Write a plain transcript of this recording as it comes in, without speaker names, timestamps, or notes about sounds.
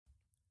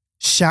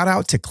shout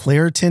out to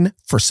Claritin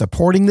for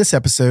supporting this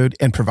episode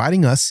and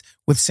providing us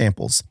with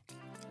samples.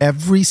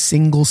 Every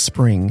single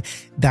spring,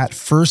 that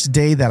first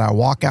day that I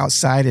walk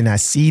outside and I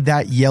see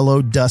that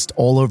yellow dust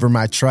all over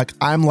my truck,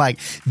 I'm like,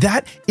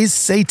 that is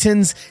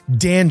Satan's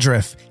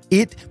dandruff.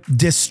 It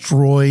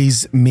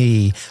destroys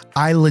me.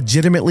 I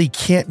legitimately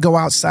can't go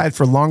outside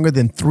for longer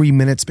than 3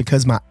 minutes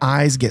because my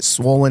eyes get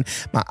swollen,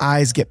 my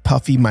eyes get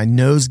puffy, my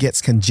nose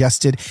gets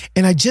congested,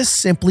 and I just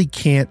simply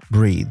can't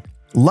breathe.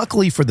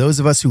 Luckily for those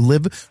of us who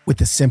live with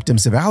the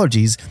symptoms of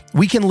allergies,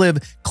 we can live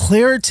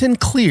Claritin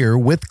Clear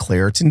with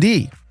Claritin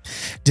D.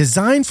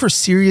 Designed for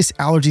serious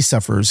allergy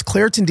sufferers,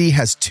 Claritin D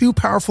has 2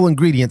 powerful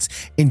ingredients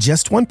in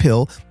just one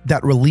pill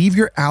that relieve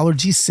your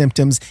allergy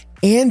symptoms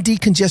and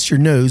decongest your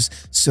nose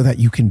so that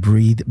you can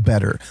breathe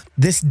better.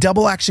 This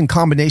double action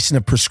combination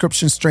of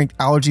prescription strength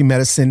allergy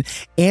medicine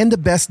and the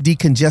best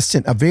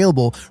decongestant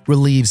available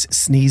relieves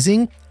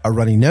sneezing, a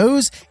runny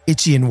nose,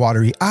 itchy and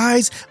watery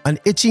eyes, an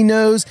itchy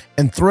nose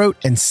and throat,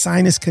 and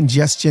sinus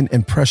congestion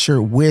and pressure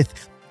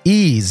with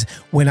ease.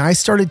 When I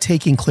started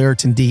taking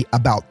Claritin D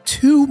about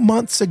 2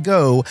 months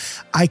ago,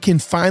 I can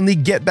finally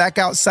get back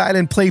outside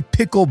and play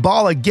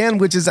pickleball again,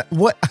 which is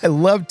what I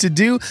love to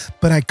do,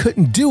 but I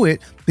couldn't do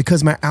it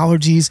because my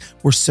allergies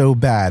were so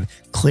bad.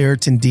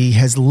 Claritin D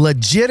has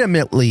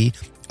legitimately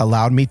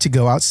allowed me to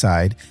go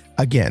outside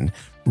again.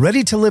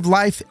 Ready to live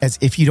life as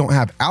if you don't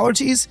have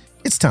allergies?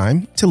 It's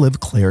time to live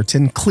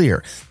Claritin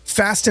Clear.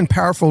 Fast and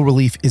powerful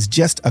relief is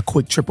just a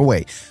quick trip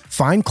away.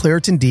 Find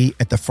Claritin D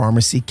at the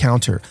pharmacy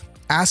counter.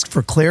 Ask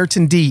for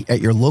Claritin D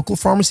at your local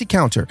pharmacy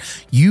counter.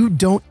 You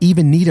don't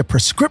even need a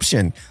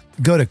prescription.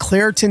 Go to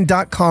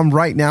Claritin.com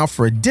right now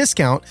for a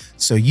discount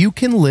so you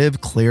can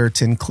live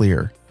Claritin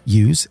Clear.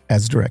 Use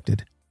as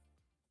directed.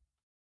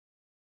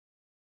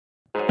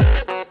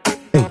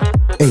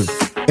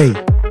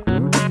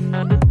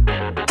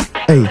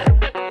 Hey.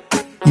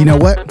 You know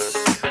what?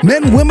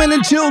 Men, women,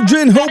 and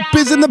children, hope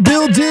is in the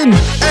building.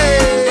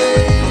 Hey!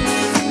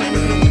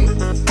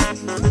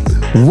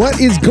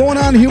 What is going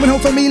on, Human Hope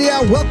Familia?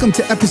 Welcome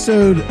to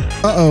episode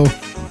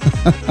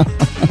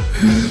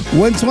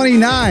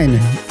 129.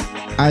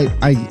 I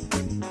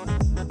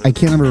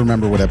can't ever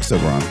remember what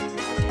episode we're on.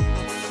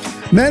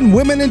 Men,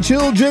 women, and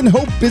children,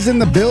 hope is in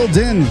the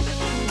building.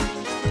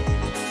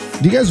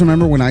 Do you guys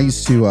remember when I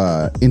used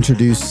to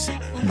introduce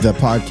the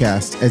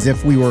podcast as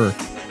if we were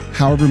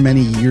however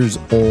many years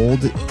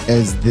old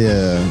as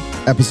the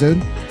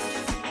episode?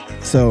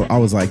 So I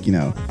was like,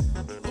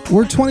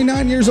 we're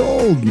 29 years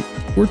old.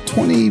 We're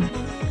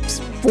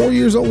 24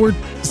 years old. We're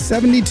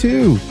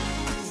 72.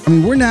 I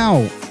mean, we're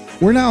now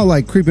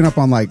like creeping up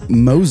on like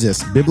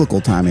Moses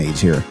biblical time age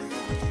here.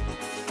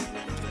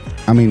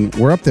 I mean,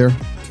 we're up there.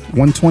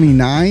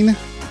 129.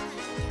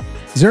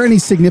 Is there any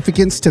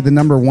significance to the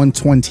number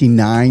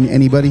 129?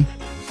 Anybody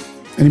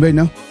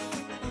know?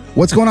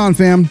 What's going on,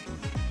 fam?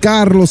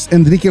 Carlos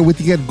Enrique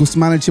Whittaker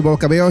Guzman and Chibo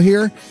Cabello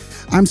here.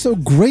 I'm so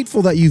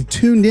grateful that you've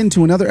tuned in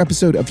to another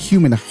episode of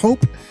Human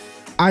Hope.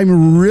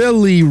 I'm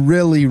really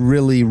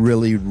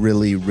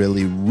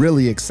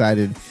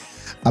excited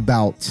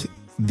about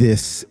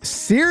this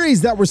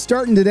series that we're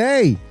starting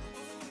today.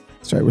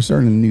 That's right, we're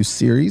starting a new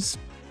series.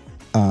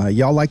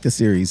 Y'all like the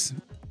series.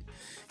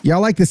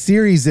 Y'all like the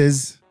series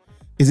is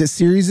it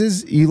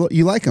series? You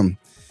like them.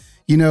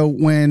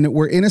 When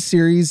we're in a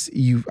series,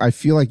 I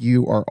feel like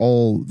you are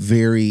all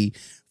very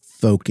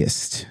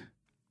focused.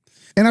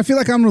 And I feel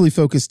like I'm really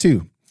focused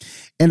too.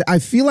 And I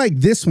feel like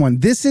this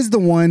is the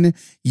one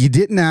you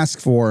didn't ask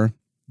for,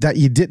 that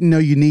you didn't know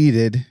you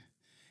needed,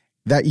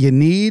 that you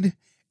need,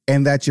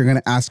 and that you're going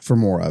to ask for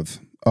more of.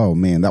 Oh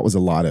man, that was a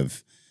lot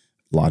of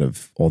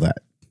all that.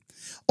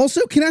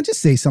 Also, can I just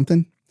say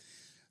something?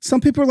 Some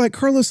people are like,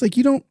 Carlos, like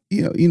you're not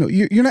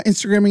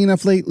Instagramming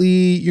enough lately.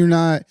 You're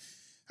not.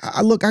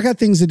 Look, I got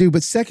things to do.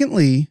 But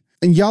secondly,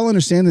 and y'all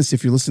understand this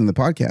if you're listening to the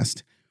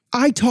podcast,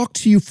 I talk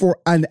to you for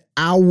an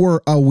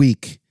hour a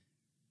week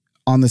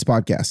on this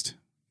podcast.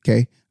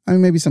 Okay. I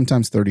mean, maybe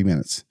sometimes 30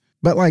 minutes,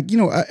 but like,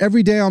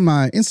 every day on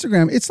my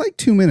Instagram, it's like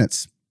 2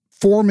 minutes,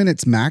 4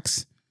 minutes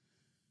max.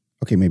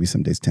 Okay. Maybe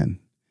some days 10,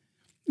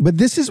 but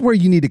this is where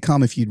you need to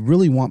come if you'd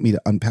really want me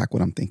to unpack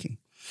what I'm thinking.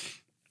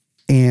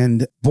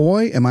 And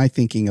boy, am I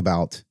thinking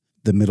about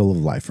the middle of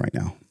life right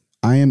now.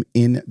 I am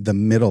in the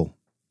middle.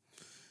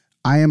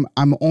 I'm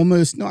 1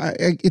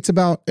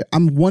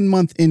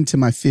 month into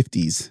my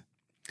 50s.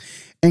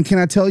 And can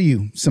I tell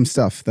you some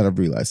stuff that I've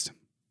realized?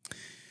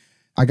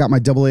 I got my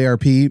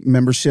AARP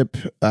membership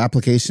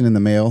application in the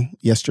mail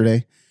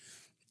yesterday.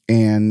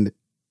 And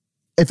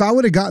if I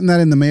would have gotten that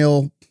in the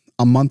mail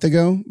a month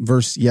ago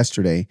versus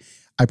yesterday,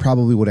 I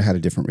probably would have had a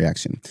different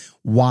reaction.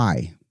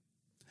 Why?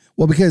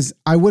 Well, because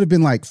I would have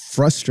been like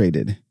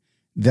frustrated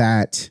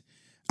that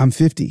I'm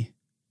 50.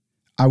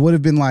 I would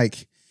have been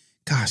like,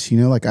 gosh,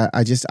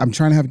 I'm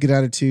trying to have a good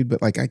attitude,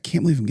 but like, I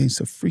can't believe I'm getting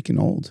so freaking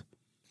old.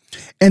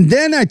 And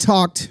then I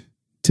talked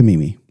to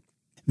Mimi.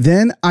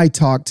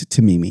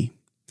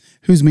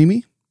 Who's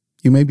Mimi?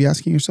 You may be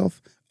asking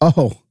yourself.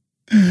 Oh,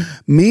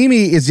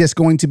 Mimi is just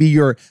going to be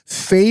your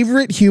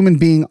favorite human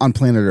being on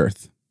planet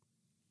Earth.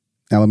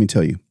 Now, let me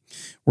tell you,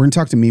 We're going to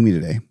talk to Mimi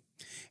today.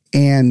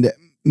 And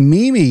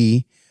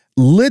Mimi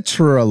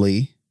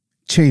literally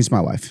changed my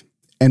life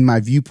and my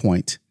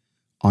viewpoint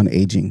on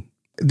aging.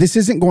 This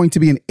isn't going to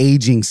be an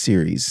aging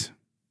series.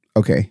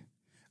 Okay.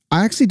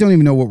 I actually don't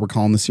even know what we're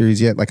calling the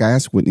series yet. Like I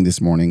asked Whitney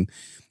this morning.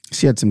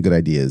 She had some good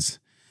ideas.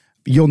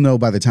 You'll know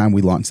by the time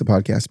we launch the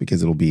podcast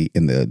because it'll be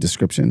in the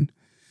description.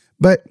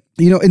 But,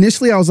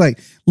 initially I was like,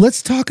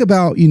 let's talk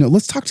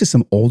to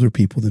some older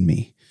people than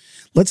me.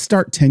 Let's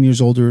start 10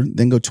 years older,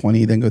 then go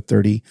 20, then go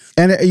 30.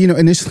 And,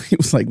 initially it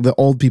was like the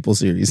old people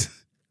series.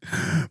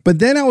 But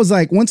then I was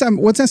like, once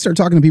I start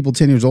talking to people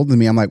 10 years older than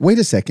me, I'm like, wait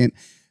a second.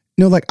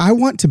 No, like I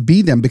want to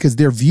be them because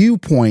their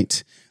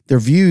viewpoint, their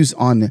views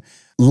on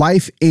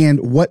life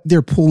and what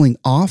they're pulling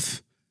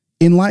off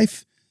in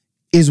life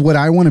is what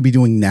I want to be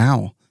doing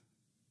now.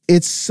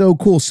 It's so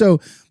cool. So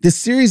this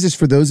series is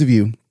for those of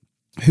you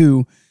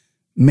who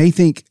may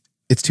think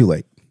it's too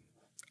late.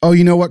 Oh,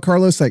 you know what,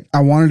 Carlos? Like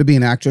I wanted to be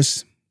an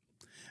actress,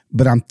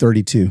 but I'm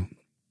 32.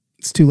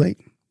 It's too late.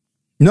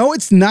 No,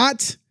 it's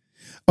not.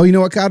 Oh, you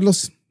know what,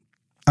 Carlos?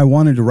 I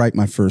wanted to write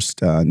my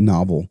first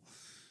novel,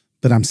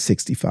 but I'm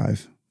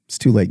 65. It's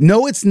too late.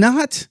 No, it's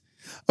not.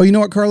 Oh, you know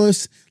what,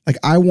 Carlos? Like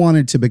I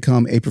wanted to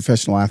become a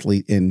professional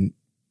athlete in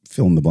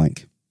fill in the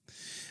blank.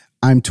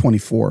 I'm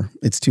 24.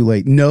 It's too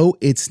late. No,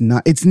 it's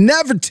not. It's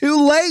never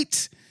too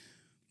late.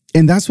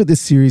 And that's what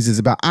this series is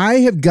about. I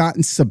have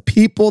gotten some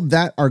people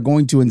that are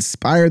going to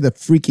inspire the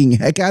freaking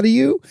heck out of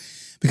you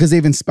because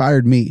they've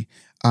inspired me.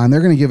 And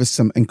they're going to give us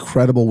some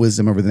incredible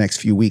wisdom over the next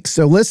few weeks.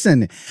 So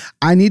listen,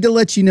 I need to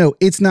let you know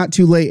it's not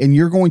too late and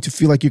you're going to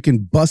feel like you can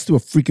bust through a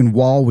freaking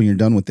wall when you're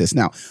done with this.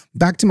 Now,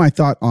 back to my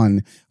thought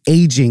on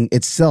aging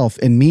itself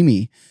and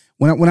Mimi.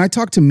 When I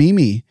talked to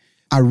Mimi,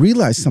 I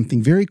realized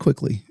something very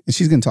quickly, and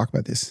she's going to talk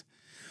about this.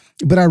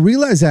 But I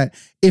realized that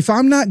if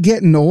I'm not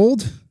getting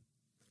old,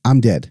 I'm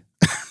dead.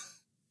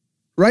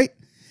 Right?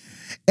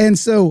 And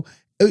so,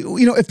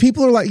 if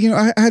people are like,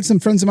 I had some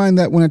friends of mine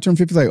that when I turned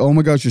 50, like, oh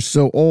my gosh, you're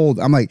so old.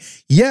 I'm like,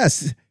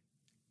 yes,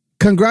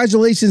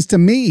 congratulations to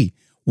me.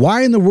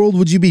 Why in the world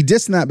would you be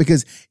dissing that?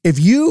 Because if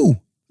you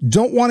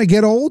don't want to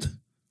get old,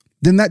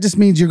 then that just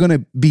means you're going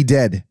to be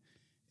dead.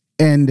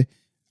 And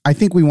I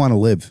think we want to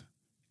live.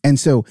 And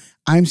so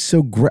I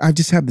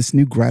just have this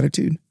new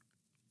gratitude.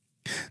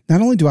 Not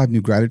only do I have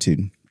new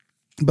gratitude,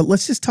 but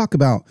let's just talk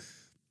about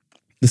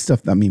the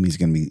stuff that Mimi's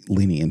going to be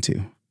leaning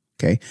into.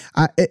 Okay.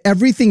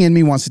 Everything in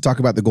me wants to talk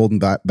about the Golden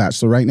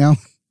Bachelor right now.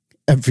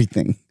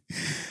 Everything.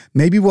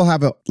 Maybe we'll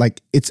have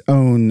its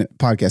own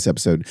podcast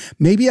episode.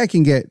 Maybe I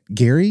can get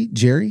Gary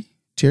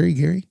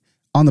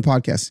on the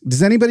podcast.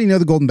 Does anybody know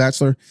the Golden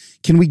Bachelor?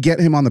 Can we get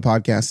him on the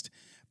podcast?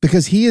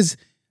 Because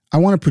I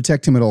want to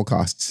protect him at all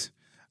costs.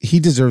 He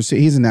deserves it.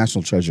 He's a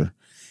national treasure.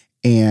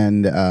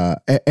 And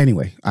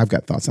anyway, I've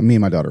got thoughts. Me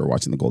and my daughter are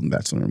watching the Golden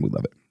Bachelor and we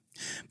love it.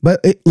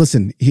 But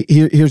listen,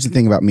 here's the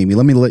thing about Mimi.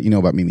 Let me let you know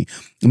about Mimi.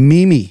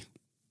 Mimi,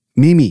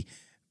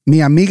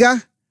 mi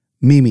amiga,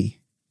 Mimi.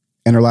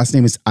 And her last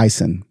name is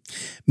Ison.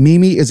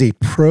 Mimi is a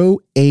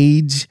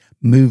pro-age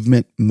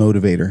movement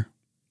motivator.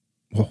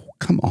 Oh,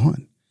 come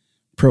on.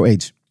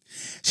 Pro-age.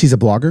 She's a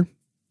blogger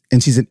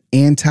and she's an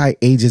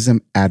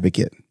anti-ageism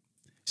advocate.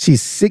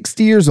 She's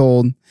 60 years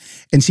old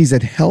and she's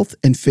a health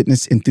and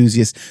fitness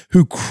enthusiast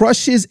who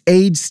crushes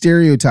age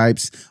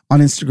stereotypes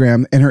on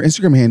Instagram. And her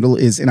Instagram handle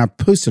is, and I've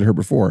posted her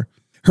before,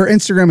 her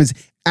Instagram is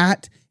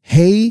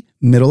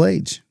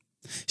 @HeyMiddleAge.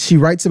 She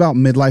writes about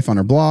midlife on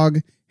her blog,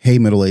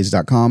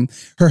 heymiddleage.com.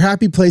 Her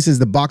happy place is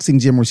the boxing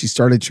gym where she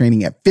started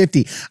training at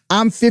 50.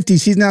 I'm 50.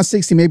 She's now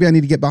 60. Maybe I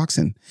need to get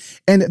boxing.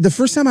 And the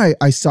first time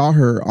I saw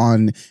her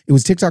it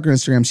was TikTok or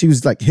Instagram, she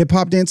was like hip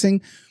hop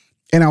dancing.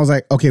 And I was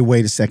like, okay,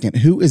 wait a second.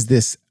 Who is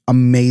this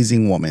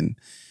amazing woman?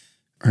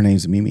 Her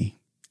name's Mimi.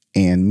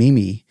 And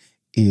Mimi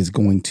is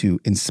going to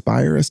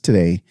inspire us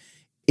today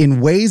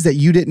in ways that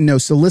you didn't know.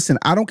 So listen,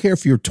 I don't care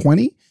if you're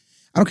 20.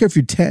 I don't care if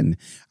you're 10.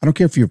 I don't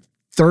care if you're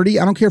 30.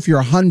 I don't care if you're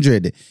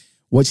 100.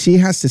 What she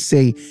has to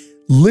say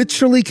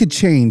literally could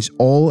change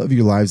all of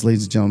your lives,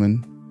 ladies and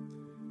gentlemen.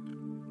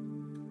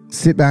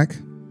 Sit back,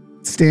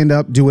 stand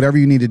up, do whatever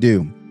you need to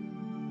do.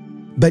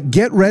 But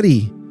get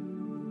ready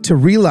to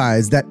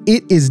realize that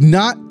it is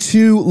not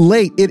too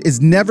late. It is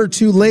never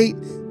too late.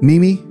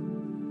 Mimi,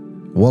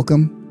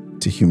 welcome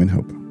to Human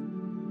Hope.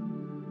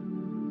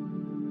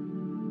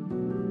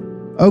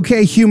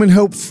 Okay, Human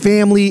Hope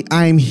family,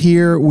 I'm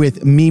here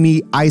with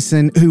Mimi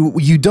Ison, who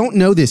you don't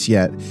know this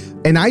yet.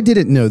 And I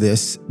didn't know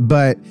this,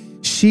 but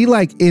she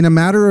in a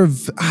matter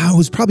of, it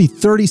was probably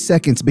 30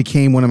 seconds,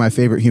 became one of my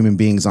favorite human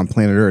beings on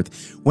planet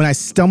Earth. When I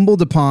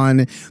stumbled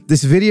upon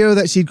this video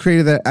that she'd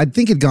created that I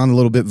think had gone a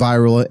little bit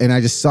viral, and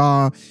I just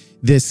saw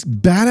this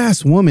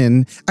badass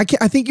woman. I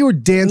think you were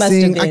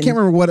dancing. I can't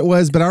remember what it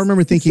was, but I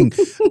remember thinking,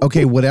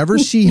 okay, whatever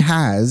she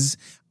has,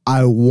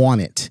 I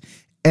want it.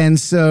 And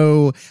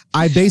so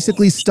I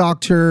basically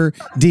stalked her,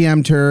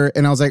 DM'd her,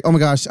 and I was like, oh my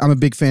gosh, I'm a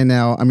big fan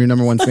now. I'm your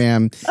number one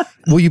fan.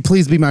 Will you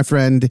please be my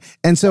friend?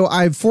 And so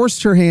I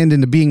forced her hand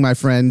into being my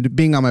friend,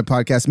 being on my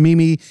podcast.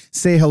 Mimi,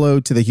 say hello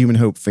to the Human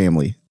Hope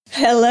family.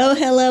 Hello,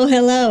 hello,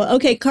 hello.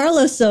 Okay,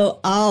 Carlos. So,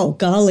 oh,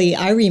 golly,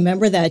 I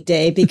remember that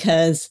day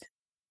because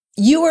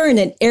you were in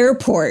an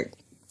airport,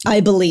 I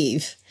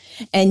believe.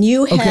 And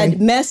you had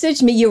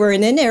messaged me. You were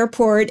in an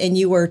airport and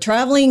you were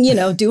traveling,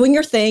 doing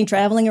your thing,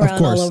 traveling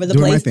around all over the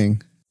doing place. my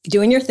thing.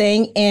 Doing your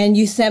thing. And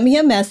you sent me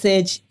a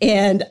message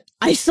and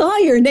I saw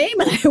your name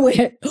and I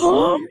went,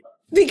 oh,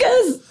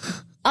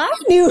 because I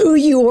knew who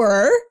you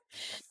were.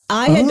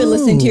 I had been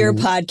listening to your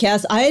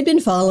podcast. I had been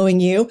following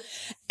you.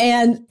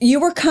 And you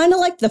were kind of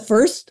like the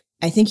first,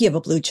 I think you have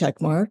a blue check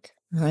mark,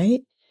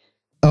 right?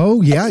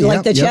 Oh, yeah.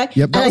 Like the check.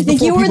 Yep. And I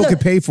think you were people could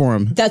pay for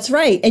them. That's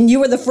right. And you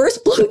were the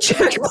first blue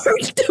check mark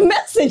to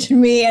message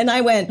me. And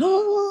I went,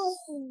 oh,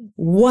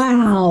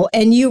 wow.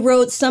 And you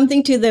wrote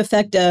something to the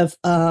effect of,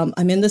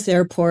 I'm in this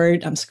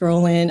airport. I'm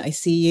scrolling. I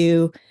see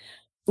you.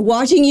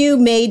 Watching you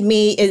made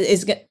me,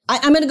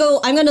 I'm going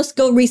to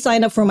go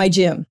re-sign up for my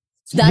gym.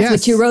 That's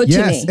what you wrote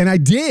to me. Yes, and I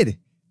did.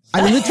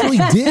 I literally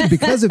did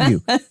because of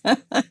you.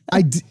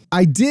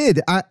 I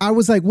did. I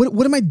was like,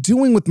 what am I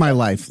doing with my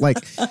life? Like,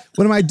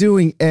 what am I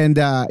doing? And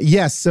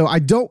yes, so I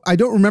don't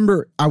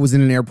remember I was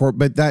in an airport,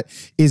 but that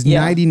is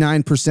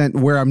 99%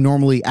 where I'm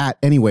normally at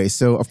anyway.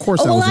 So of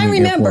course I was in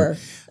an airport.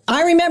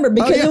 I remember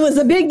because it was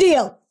a big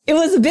deal. It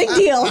was a big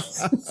deal.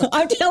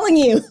 I'm telling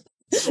you.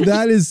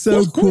 That is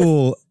so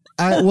cool.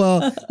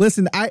 Well,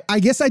 listen, I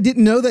guess I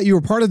didn't know that you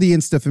were part of the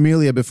Insta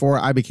Familia before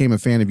I became a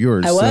fan of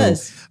yours. I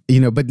was.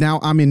 But now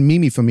I'm in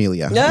Mimi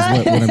Familia is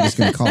what I'm just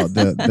going to call it,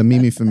 the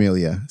Mimi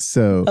Familia.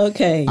 So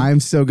okay. I'm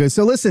so good.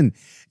 So listen,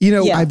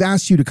 I've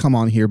asked you to come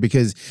on here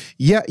because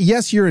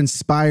yes, you're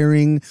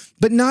inspiring,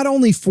 but not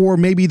only for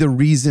maybe the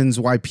reasons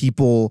why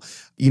people,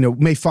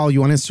 may follow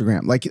you on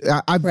Instagram. Like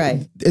I've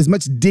as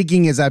much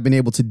digging as I've been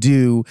able to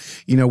do,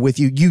 with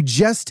you, you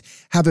just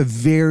have a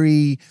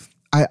very,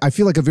 I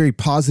feel like a very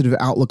positive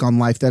outlook on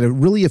life that it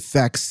really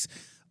affects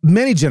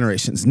many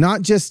generations,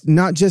 not just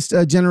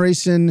a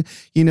generation,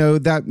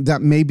 that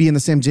may be in the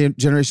same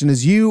generation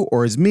as you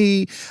or as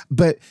me.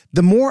 But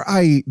the more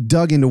I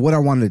dug into what I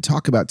wanted to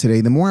talk about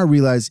today, the more I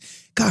realized,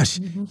 gosh,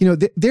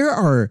 there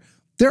are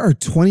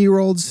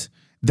 20-year-olds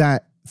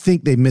that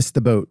think they missed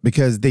the boat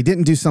because they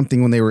didn't do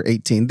something when they were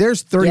 18.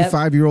 There's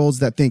 35-year-olds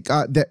that think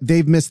that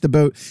they've missed the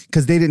boat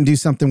because they didn't do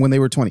something when they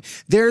were 20.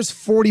 There's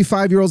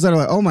 45-year-olds that are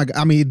like, oh my God,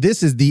 I mean,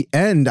 this is the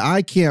end.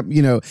 I can't,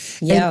 And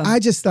I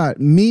just thought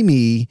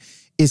Mimi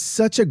is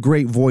such a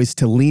great voice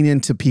to lean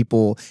into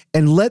people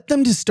and let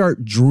them to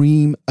start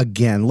dream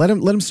again. Let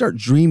them start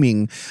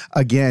dreaming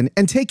again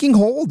and taking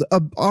hold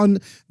on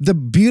the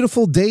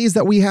beautiful days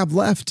that we have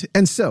left.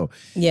 And so,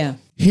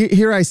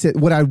 Here I sit.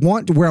 Where I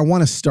want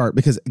to start,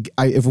 because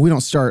if we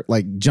don't start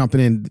like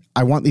jumping in,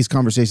 I want these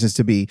conversations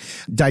to be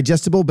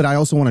digestible, but I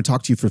also want to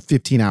talk to you for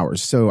 15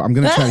 hours. So I'm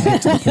going to try to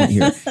get to the point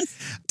here.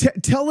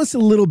 Tell us a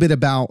little bit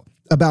about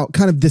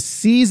kind of the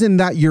season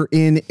that you're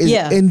in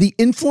and the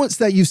influence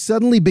that you've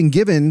suddenly been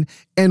given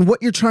and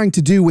what you're trying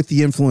to do with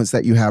the influence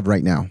that you have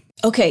right now.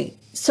 Okay.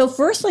 So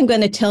first I'm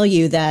going to tell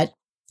you that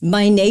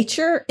my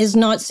nature is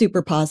not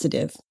super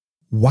positive.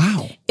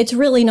 Wow. It's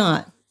really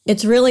not.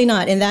 It's really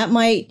not. And that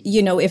might,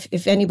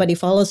 if anybody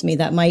follows me,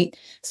 that might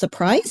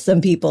surprise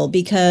some people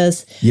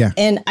because,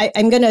 and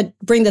I'm going to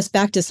bring this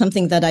back to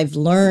something that I've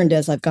learned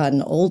as I've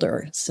gotten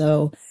older.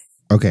 So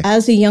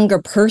as a younger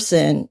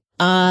person,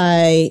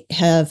 I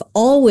have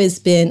always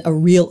been a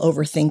real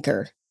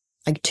overthinker,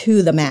 like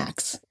to the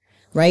max.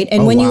 Right.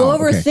 And when you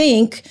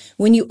overthink,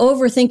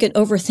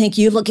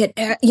 you look at,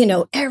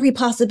 every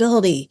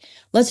possibility.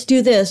 Let's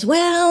do this.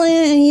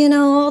 Well,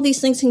 all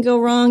these things can go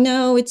wrong.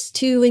 No, it's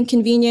too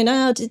inconvenient.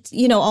 It's,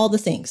 all the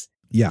things.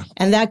 Yeah.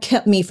 And that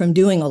kept me from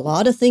doing a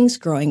lot of things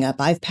growing up.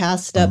 I've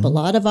passed up a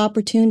lot of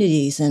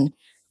opportunities and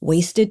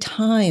wasted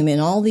time and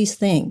all these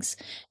things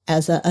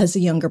as a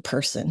younger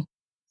person.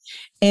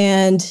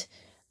 And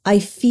I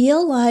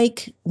feel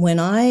like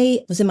when I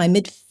was in my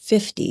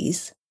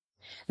mid-50s,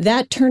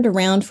 that turned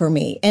around for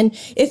me. And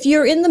if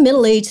you're in the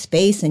middle-aged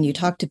space and you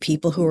talk to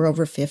people who are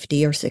over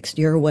 50 or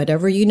 60 or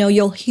whatever,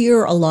 you'll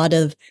hear a lot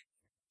of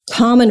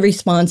common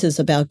responses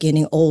about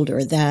getting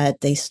older,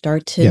 that they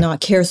start to not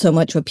care so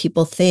much what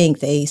people think.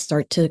 They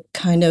start to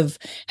kind of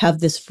have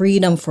this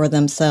freedom for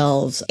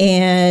themselves,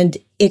 and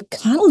it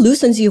kind of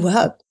loosens you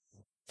up.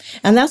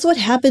 And that's what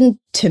happened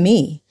to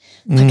me.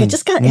 Like it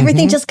just got,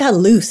 everything just got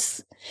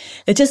loose.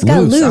 It just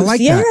got loose. I like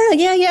that.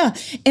 Yeah.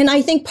 And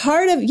I think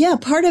part of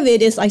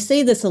it is, I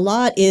say this a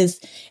lot, is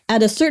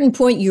at a certain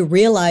point you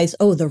realize,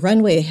 the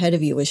runway ahead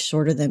of you is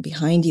shorter than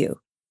behind you.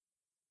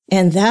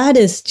 And that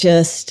is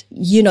just,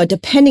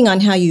 depending on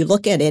how you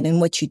look at it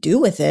and what you do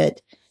with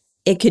it,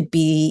 it could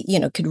be,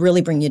 could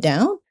really bring you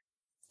down.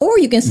 Or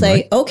you can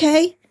say,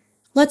 okay,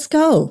 let's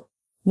go.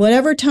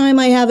 Whatever time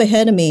I have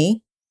ahead of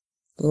me,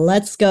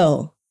 let's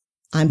go.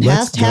 I'm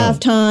past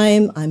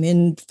halftime. I'm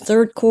in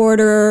third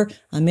quarter.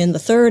 I'm in the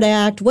third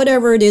act,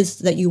 whatever it is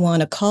that you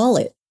want to call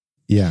it.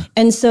 Yeah.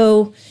 And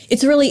so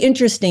it's really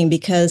interesting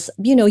because,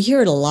 you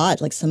hear it a lot,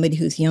 like somebody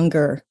who's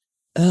younger.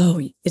 Oh,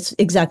 it's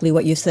exactly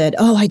what you said.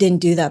 Oh, I didn't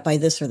do that by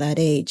this or that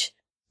age.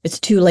 It's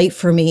too late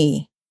for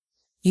me.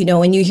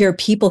 And you hear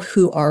people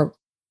who are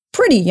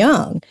pretty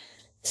young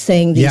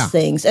saying these Yeah.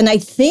 things. And I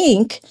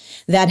think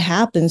that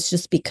happens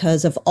just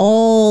because of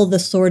all the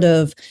sort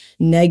of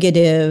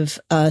negative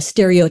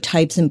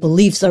stereotypes and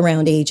beliefs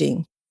around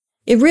aging.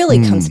 It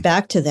really comes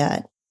back to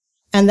that.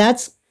 And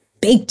that's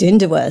baked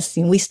into us.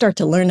 And we start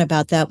to learn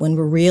about that when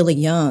we're really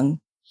young.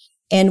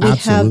 And we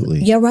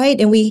Absolutely.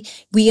 And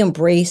we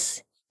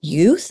embrace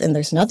youth, and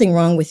there's nothing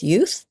wrong with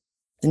youth.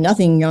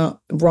 Nothing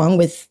wrong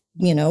with,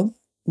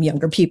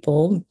 younger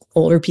people,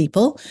 older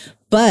people.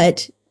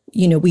 But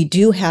we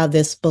do have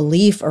this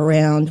belief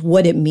around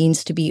what it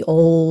means to be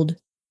old,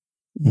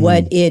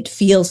 what it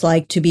feels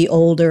like to be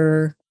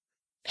older,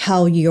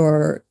 how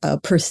you're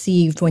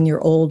perceived when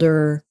you're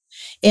older.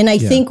 And I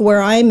think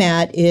where I'm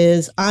at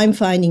is I'm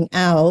finding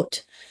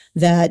out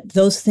that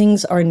those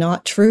things are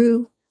not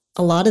true.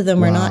 A lot of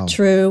them are not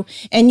true.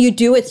 And you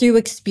do it through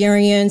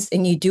experience,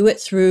 and you do it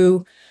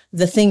through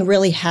the thing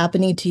really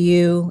happening to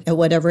you at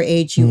whatever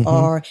age you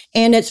are.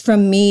 And it's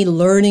from me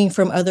learning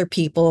from other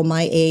people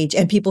my age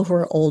and people who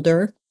are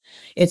older.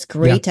 It's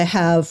great to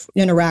have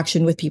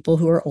interaction with people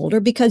who are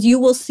older, because you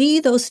will see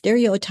those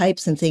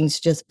stereotypes and things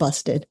just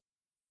busted,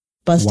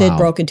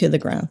 broken to the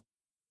ground.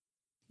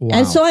 Wow.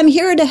 And so I'm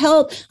here to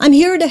help. I'm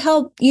here to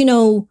help, I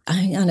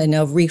don't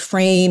know,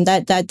 reframe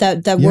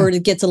that word.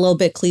 It gets a little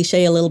bit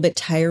cliche, a little bit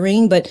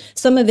tiring, but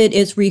some of it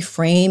is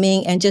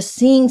reframing and just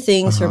seeing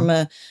things from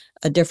a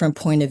different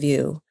point of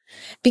view.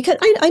 Because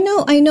I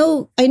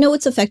know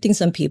it's affecting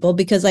some people,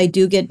 because I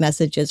do get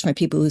messages from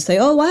people who say,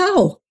 oh,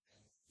 wow,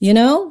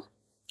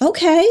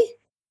 okay,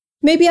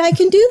 maybe I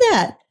can do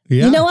that.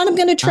 Yeah. You know what? I'm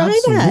going to try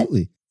that.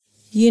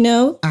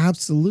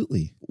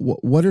 Absolutely.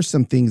 What are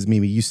some things,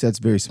 Mimi, you said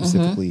very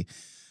specifically,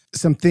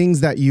 some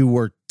things that you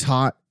were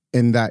taught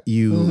and that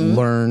you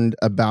learned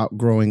about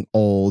growing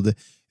old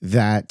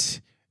that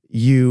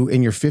you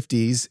in your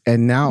 50s,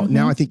 and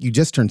now I think you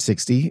just turned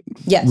 60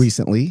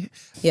 recently,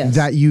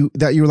 that you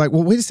were like,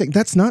 well, wait a second,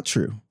 that's not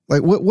true.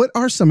 Like, what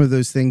are some of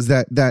those things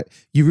that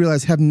you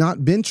realize have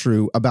not been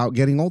true about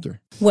getting older?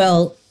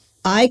 Well,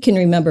 I can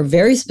remember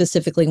very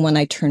specifically when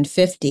I turned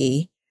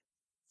 50,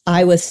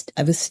 I was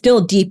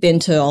still deep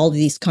into all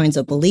these kinds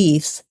of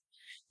beliefs,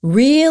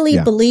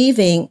 really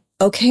believing,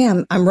 okay,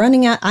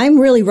 I'm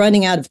really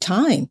running out of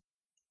time.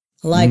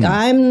 Like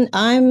I'm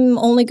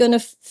only going to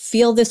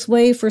feel this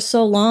way for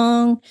so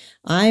long.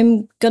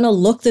 I'm going to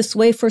look this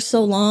way for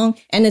so long,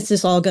 and it's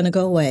just all going to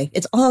go away.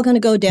 It's all going to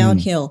go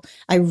downhill.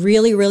 I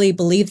really, really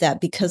believe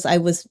that, because I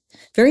was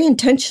very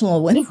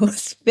intentional when I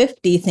was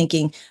 50,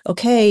 thinking,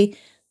 okay,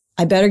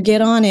 I better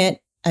get on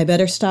it. I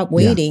better stop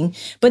waiting. Yeah.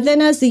 But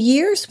then as the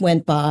years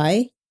went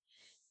by,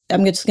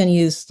 I'm just going to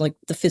use like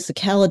the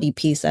physicality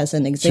piece as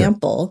an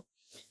example.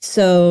 Sure.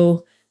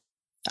 So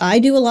I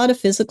do a lot of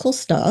physical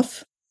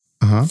stuff,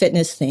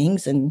 fitness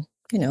things, and,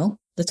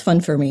 that's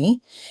fun for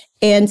me.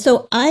 And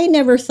so I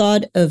never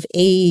thought of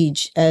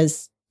age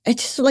as, it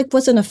just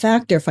wasn't a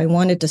factor if I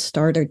wanted to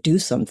start or do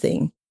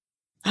something.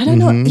 I don't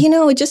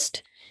know. It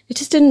just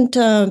didn't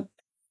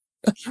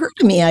occur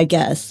to me, I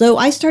guess. So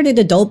I started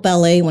adult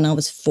ballet when I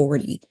was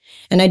 40,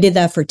 and I did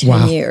that for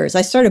 10 years.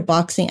 I started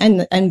boxing,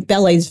 and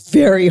ballet is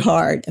very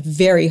hard.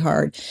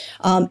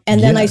 And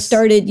then I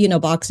started,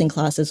 boxing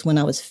classes when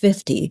I was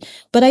 50.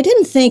 But I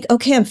didn't think,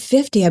 okay, I'm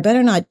 50.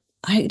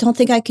 I don't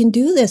think I can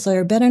do this,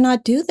 or I better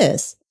not do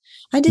this.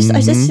 I just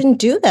didn't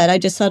do that. I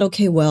just thought,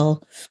 okay,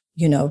 well,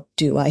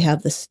 do I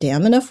have the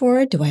stamina for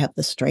it? Do I have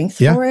the strength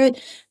for it?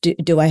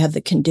 Do I have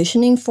the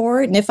conditioning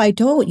for it? And if I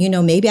don't,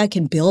 maybe I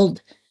can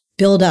build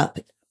it up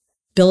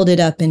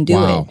and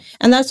do it.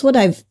 And that's what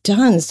I've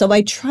done. So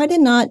I try to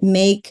not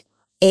make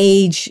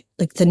age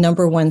like the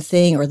number one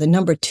thing, or the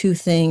number two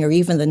thing, or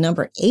even the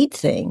number 8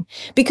 thing,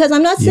 because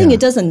I'm not saying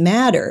it doesn't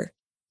matter.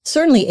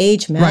 Certainly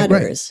age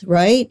matters,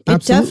 right?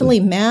 It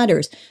definitely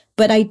matters.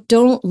 But I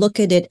don't look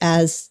at it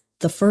as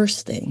the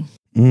first thing.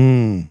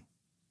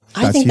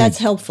 I think that's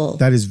helpful.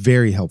 That is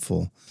very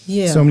helpful.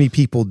 Yeah. So many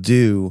people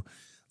do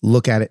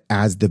look at it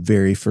as the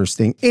very first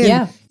thing.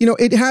 And,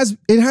 it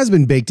has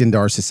been baked into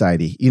our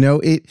society.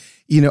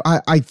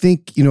 I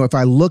think, if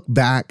I look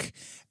back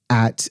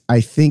at,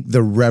 I think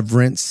the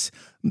reverence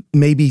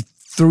maybe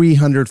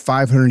 300,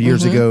 500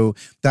 years ago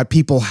that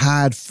people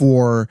had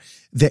for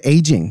the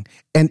aging,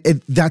 and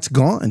that's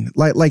gone.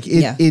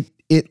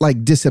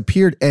 It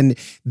disappeared. And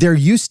there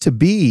used to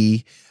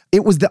be,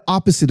 it was the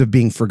opposite of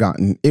being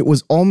forgotten. It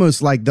was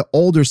almost like the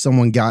older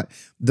someone got,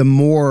 the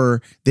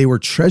more they were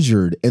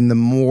treasured, and the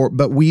more,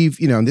 but we've,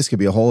 and this could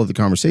be a whole other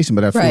conversation,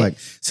 but I feel like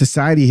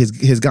society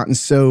has gotten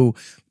so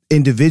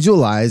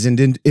individualized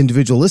and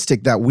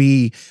individualistic that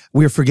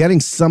we're forgetting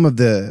some of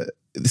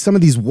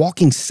these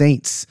walking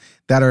saints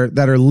that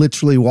are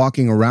literally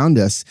walking around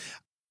us.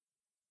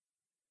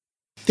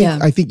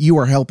 I think you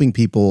are helping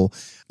people,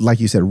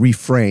 like you said,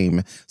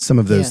 reframe some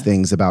of those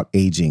things about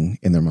aging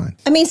in their mind.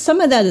 I mean,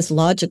 some of that is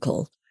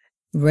logical,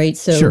 right?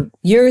 So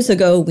years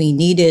ago, we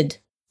needed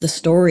the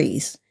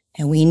stories,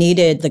 and we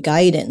needed the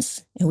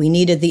guidance, and we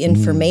needed the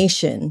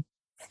information.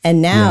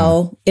 And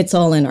now it's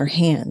all in our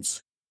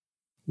hands,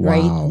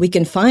 right? We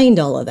can find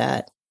all of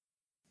that.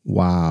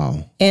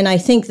 Wow. And I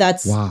think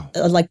that's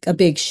like a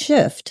big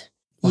shift.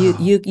 Wow.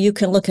 You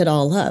can look it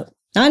all up.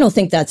 I don't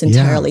think that's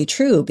entirely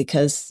true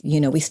because,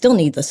 we still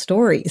need the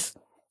stories,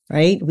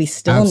 right? We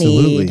still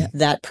need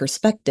that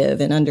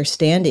perspective and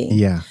understanding.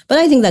 Yeah. But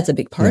I think that's a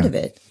big part of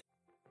it.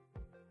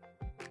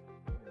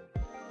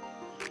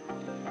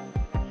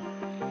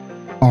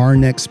 Our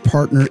next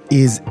partner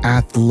is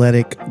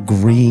Athletic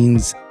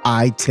Greens.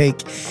 I take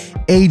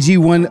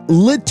AG1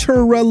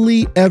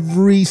 literally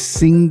every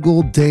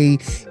single day.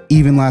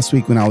 Even last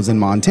week when I was in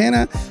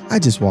Montana, I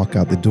just walk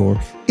out the door.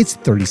 It's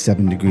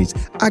 37 degrees.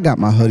 I got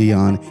my hoodie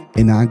on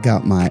and I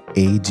got my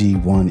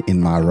AG1 in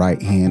my right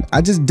hand.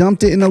 I just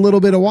dumped it in a little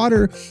bit of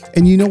water.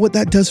 And you know what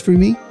that does for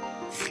me?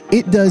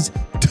 It does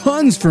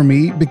tons for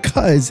me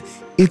because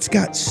it's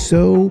got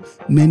so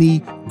many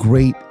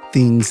great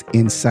things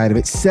inside of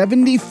it.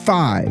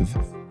 75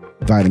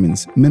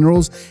 vitamins,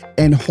 minerals,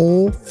 and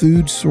whole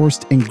food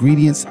sourced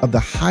ingredients of the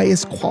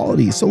highest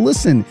quality. So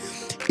listen,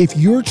 if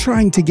you're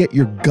trying to get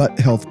your gut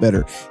health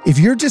better, if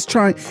you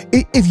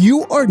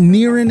are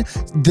nearing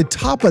the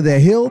top of the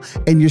hill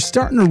and you're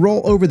starting to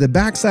roll over the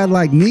backside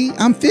like me,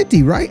 I'm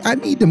 50, right? I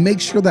need to make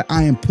sure that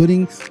I am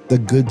putting the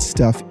good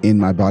stuff in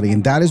my body.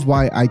 And that is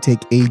why I take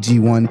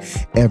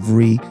AG1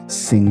 every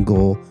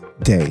single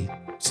day.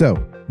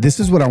 So this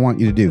is what I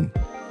want you to do.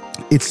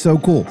 It's so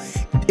cool.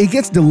 It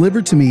gets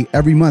delivered to me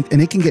every month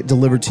and it can get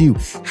delivered to you.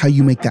 How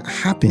you make that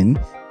happen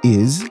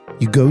is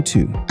you go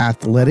to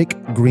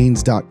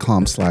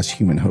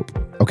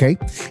athleticgreens.com/humanhope. Okay.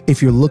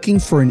 If you're looking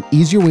for an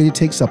easier way to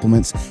take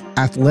supplements,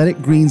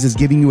 Athletic Greens is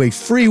giving you a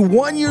free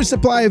 1-year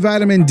supply of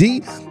vitamin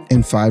D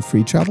and 5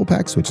 free travel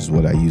packs, which is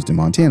what I used in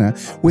Montana.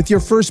 With your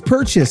first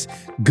purchase,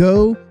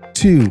 go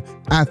to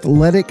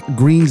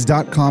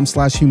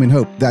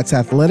athleticgreens.com/humanhope. That's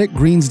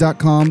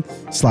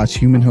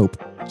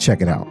athleticgreens.com/humanhope.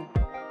 Check it out.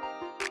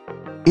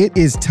 It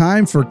is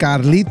time for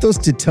Carlitos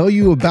to tell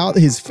you about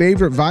his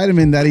favorite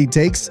vitamin that he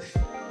takes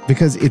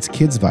because it's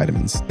kids'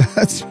 vitamins.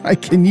 That's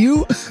right. Can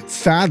you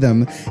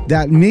fathom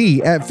that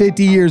me at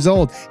 50 years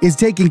old is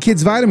taking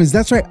kids' vitamins?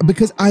 That's right,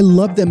 because I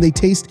love them. They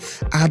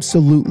taste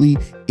absolutely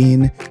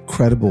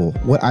incredible.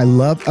 What I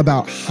love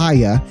about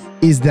Hiya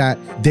is that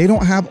they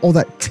don't have all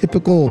that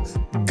typical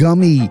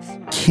gummy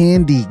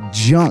candy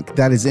junk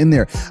that is in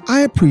there. I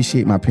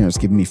appreciate my parents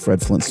giving me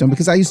Fred Flintstone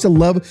because I used to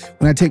love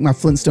when I take my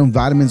Flintstone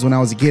vitamins when I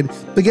was a kid.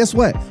 But guess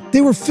what?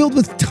 They were filled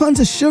with tons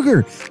of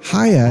sugar.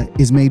 Hiya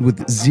is made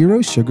with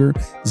 0 sugar,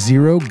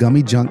 0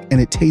 gummy junk,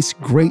 and it tastes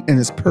great and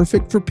it's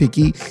perfect for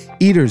picky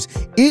eaters.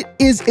 It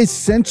is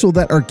essential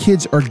that our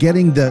kids are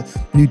getting the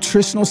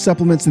nutritional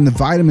supplements and the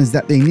vitamins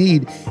that they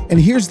need. And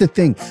here's the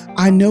thing.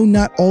 I know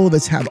not all of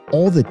us have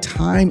all the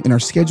time in our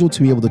schedule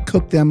to be able to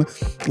cook them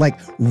like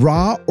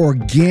raw,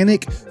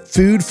 organic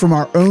food from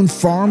our own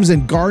farms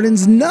and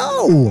gardens.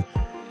 No.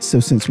 So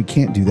since we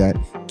can't do that,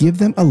 give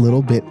them a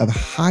little bit of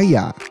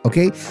Hiya,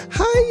 okay?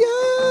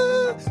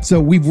 Hiya.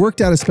 So we've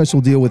worked out a special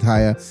deal with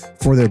Hiya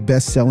for their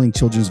best-selling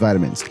children's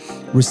vitamins.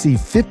 Receive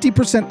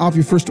 50% off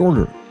your first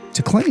order.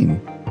 To claim,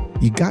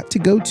 you got to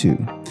go to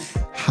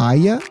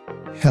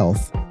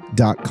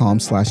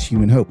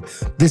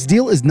hiyahealth.com/humanhope. This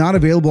deal is not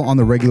available on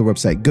the regular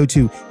website. Go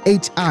to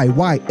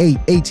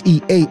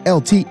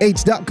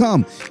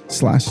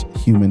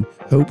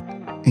hiyahealth.com/humanhope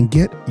and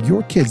get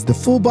your kids the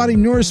full body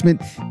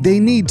nourishment they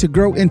need to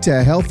grow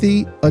into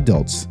healthy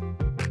adults.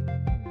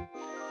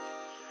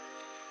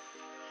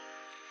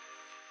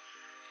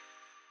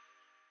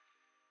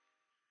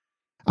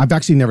 I've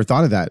actually never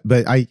thought of that,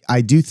 but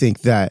I do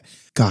think that,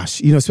 gosh,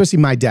 especially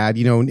my dad,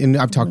 and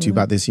I've talked to you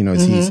about this,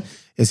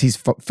 as he's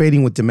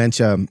fading with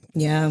dementia.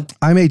 Yeah.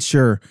 I made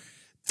sure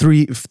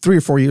 3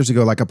 or 4 years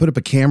ago, like I put up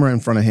a camera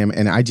in front of him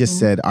and I just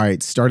said, all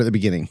right, start at the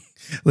beginning.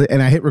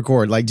 And I hit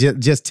record, like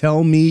just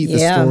tell me the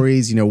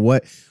stories,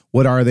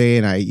 what are they?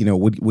 And I,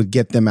 would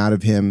get them out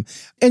of him.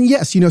 And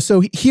yes,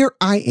 so here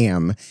I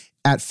am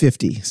at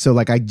 50. So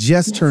like I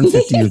just turned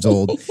 50 years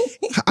old.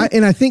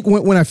 And I think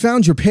when I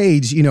found your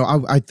page,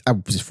 I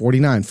was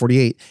 49,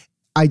 48.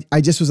 I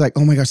just was like,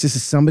 oh my gosh, this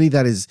is somebody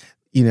that is,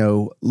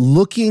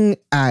 looking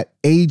at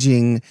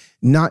aging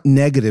not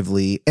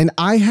negatively. And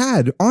I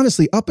had,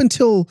 honestly, up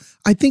until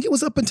I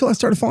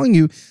started following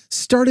you,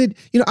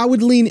 I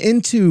would lean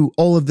into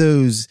all of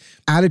those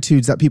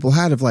attitudes that people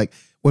had of like,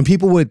 when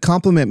people would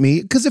compliment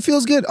me, because it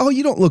feels good. Oh,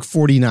 you don't look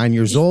 49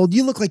 years old.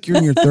 You look like you're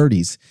in your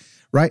 30s.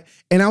 Right.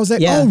 And I was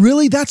like, oh,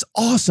 really? That's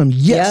awesome.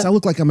 Yes, I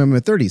look like I'm in my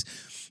 30s.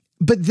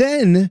 But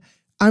then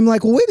I'm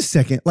like, well, wait a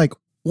second. Like,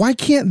 why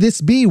can't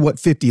this be what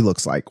 50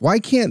 looks like? Why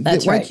can't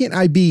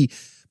I be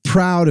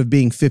proud of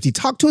being 50?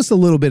 Talk to us a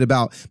little bit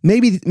about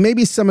maybe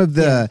some of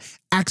the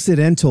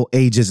accidental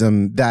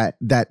ageism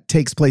that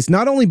takes place,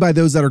 not only by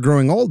those that are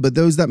growing old, but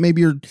those that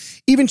maybe are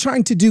even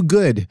trying to do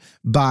good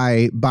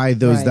by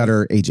those that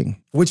are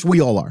aging, which we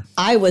all are.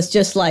 I was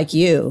just like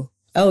you.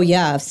 Oh,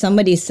 yeah. If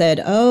somebody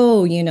said,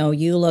 oh,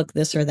 you look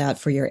this or that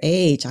for your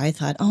age, I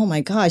thought, oh, my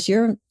gosh,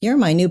 you're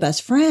my new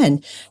best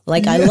friend.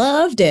 Like, I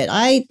loved it.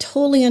 I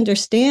totally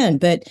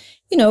understand. But,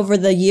 over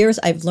the years,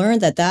 I've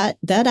learned that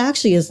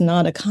actually is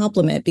not a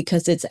compliment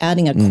because it's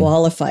adding a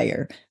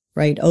qualifier.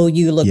 right? Oh,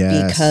 you look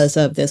Yes. because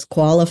of this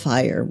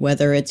qualifier,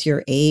 whether it's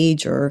your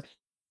age or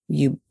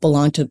you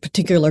belong to a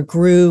particular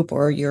group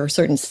or you're a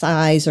certain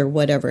size or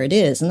whatever it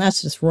is. And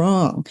that's just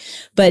wrong.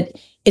 But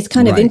it's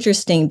kind of Right.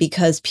 interesting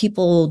because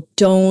people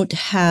don't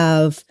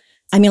have,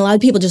 I mean, a lot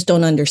of people just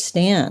don't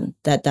understand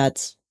that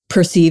that's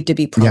perceived to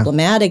be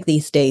problematic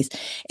these days.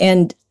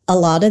 And a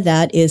lot of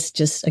that is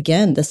just,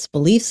 again, this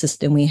belief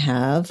system we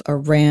have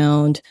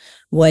around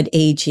what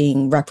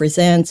aging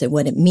represents and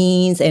what it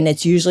means. And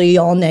it's usually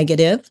all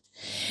negative.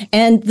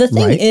 And the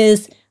thing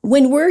is,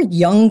 when we're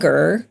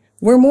younger,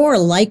 we're more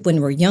like when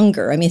we're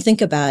younger. I mean,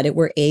 think about it.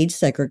 We're age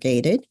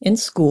segregated in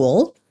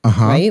school,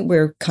 right?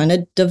 We're kind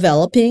of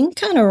developing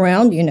kind of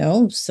around,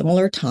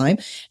 similar time.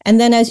 And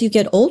then as you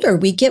get older,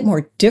 we get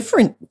more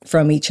different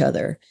from each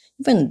other.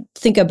 Even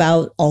think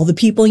about all the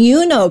people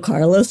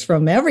Carlos,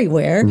 from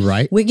everywhere.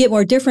 Right. We get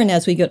more different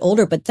as we get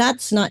older, but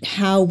that's not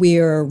how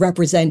we're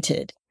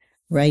represented,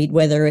 right?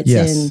 Whether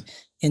it's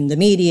in the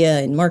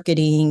media, in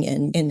marketing,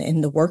 and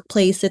in the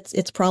workplace,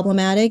 it's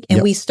problematic.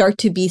 And we start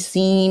to be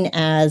seen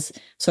as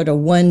sort of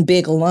one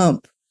big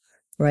lump,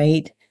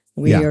 right?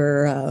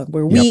 We're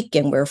weak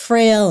and we're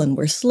frail and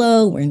we're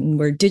slow and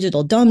we're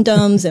digital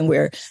dum-dums and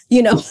we're,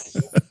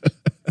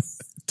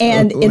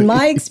 And in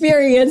my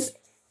experience,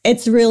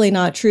 it's really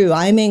not true.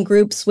 I'm in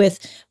groups with,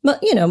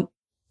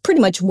 pretty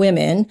much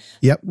women,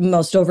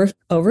 most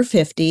over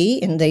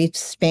 50, and they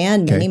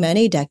span many,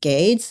 many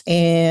decades.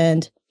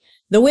 And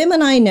the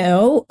women I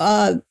know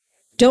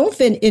don't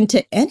fit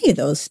into any of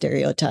those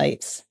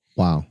stereotypes.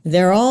 Wow.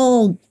 They're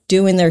all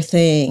doing their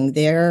thing.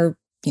 They're,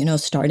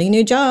 starting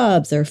new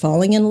jobs. They're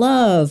falling in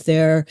love.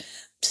 They're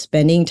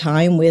spending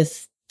time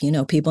with,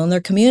 people in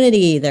their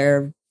community.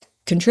 They're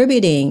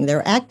contributing.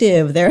 They're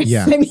active. I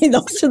mean,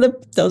 those are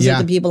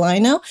the people I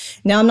know.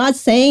 Now, I'm not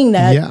saying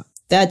that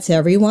that's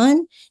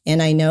everyone.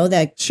 And I know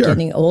that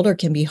getting older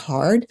can be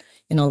hard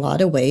in a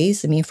lot of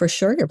ways. I mean, for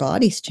sure, your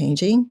body's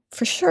changing.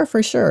 For sure.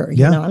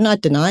 I'm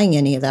not denying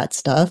any of that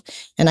stuff.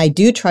 And I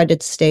do try to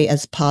stay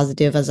as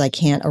positive as I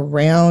can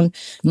around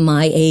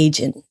my age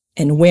and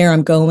where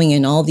I'm going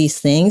and all these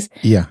things.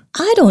 Yeah.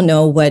 I don't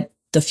know what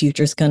the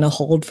future's going to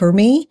hold for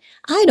me.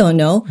 I don't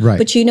know. Right.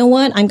 But you know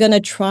what? I'm going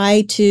to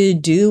try to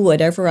do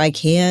whatever I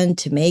can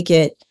to make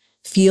it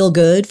feel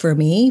good for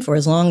me for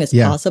as long as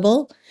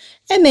possible.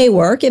 It may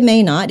work. It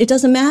may not. It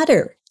doesn't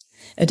matter.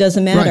 It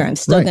doesn't matter. I'm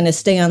still going to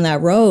stay on that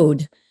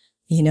road,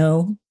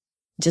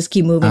 just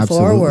keep moving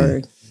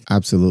forward.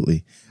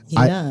 Absolutely.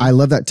 Yeah. I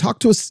love that. Talk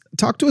to us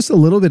a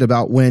little bit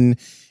about when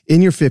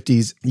in your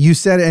 50s, you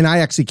said, and I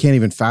actually can't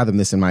even fathom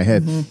this in my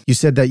head. You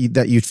said that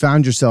you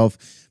found yourself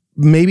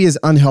maybe as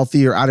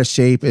unhealthy or out of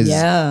shape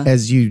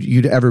as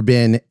you'd ever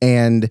been.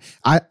 And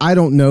I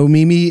don't know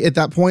Mimi at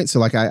that point. So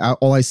like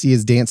all I see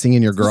is dancing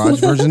in your garage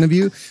version of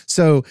you.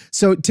 So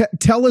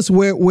tell us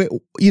where,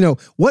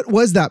 what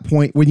was that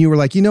point when you were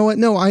like, you know what?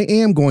 No, I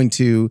am going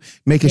to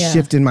make a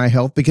shift in my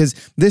health because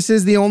this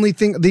is the only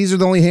thing. These are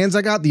the only hands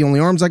I got, the only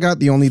arms I got,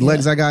 the only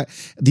legs I got,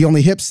 the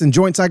only hips and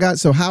joints I got.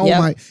 So how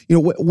am I,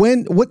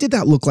 what did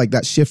that look like,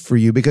 that shift for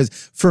you? Because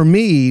for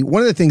me,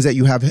 one of the things that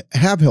you have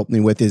helped me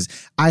with is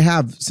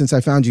since I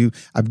found you,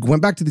 I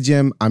went back to the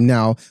gym. I'm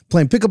now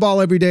playing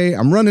pickleball every day.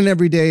 I'm running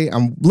every day.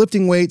 I'm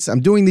lifting weights. I'm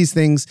doing these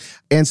things.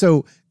 And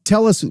so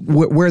tell us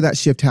where that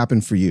shift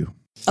happened for you.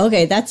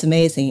 Okay, that's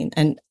amazing.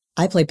 And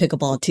I play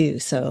pickleball too.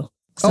 So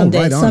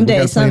someday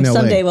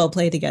we'll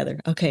play together.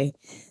 Okay.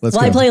 Let's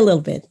go. I play a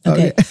little bit.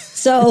 Okay.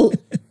 So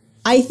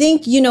I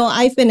think,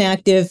 I've been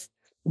active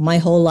my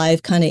whole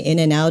life, kind of in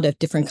and out of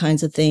different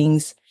kinds of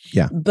things.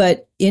 Yeah.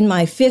 But in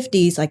my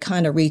 50s, I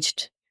kind of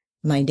reached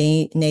my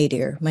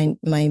nadir, my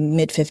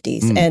mid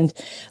 50s. And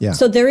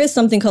so there is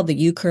something called the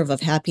U curve of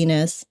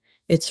happiness.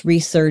 It's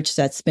research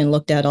that's been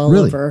looked at all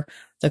over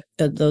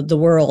the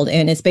world.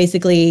 And it's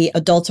basically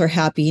adults are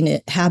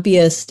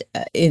happiest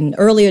in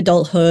early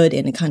adulthood,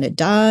 and it kind of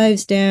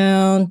dives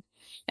down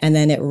and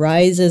then it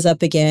rises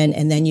up again.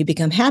 And then you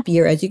become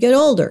happier as you get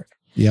older.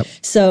 Yep.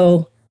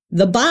 So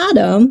the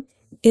bottom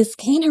is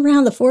kind of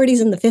around the 40s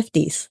and the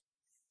 50s,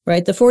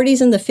 right? The 40s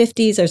and the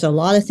 50s, there's a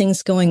lot of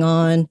things going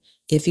on.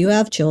 If you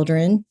have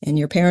children and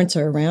your parents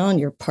are around,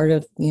 you're part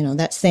of,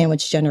 that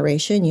sandwich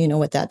generation. You know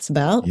what that's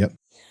about. Yep.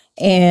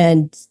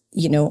 And,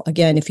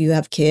 again, if you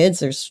have kids,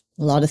 there's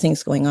a lot of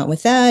things going on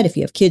with that. If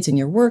you have kids and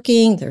you're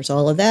working, there's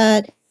all of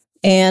that.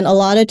 And a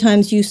lot of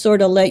times you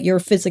sort of let your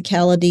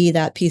physicality,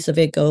 that piece of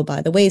it, go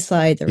by the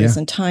wayside. There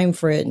isn't time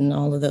for it and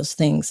all of those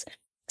things.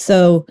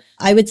 So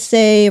I would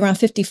say around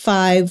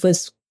 55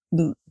 was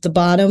the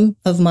bottom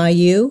of my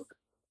U.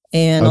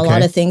 And a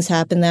lot of things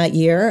happened that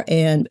year.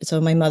 And so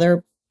my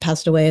mother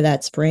passed away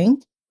that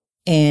spring.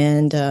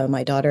 And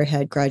my daughter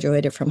had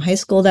graduated from high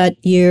school that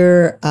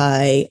year.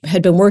 I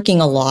had been working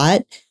a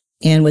lot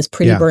and was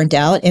pretty burnt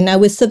out. And I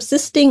was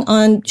subsisting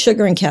on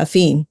sugar and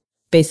caffeine,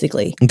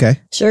 basically. Okay.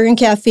 Sugar and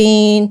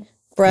caffeine,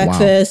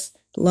 breakfast,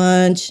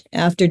 lunch,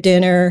 after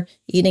dinner,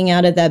 eating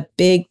out of that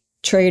big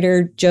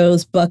Trader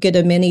Joe's bucket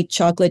of mini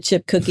chocolate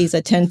chip cookies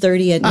at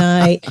 10:30 at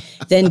night,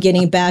 then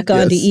getting back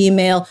onto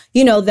email.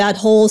 That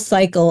whole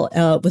cycle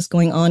was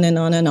going on and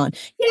on and on.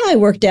 Yeah, I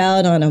worked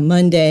out on a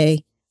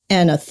Monday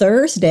and a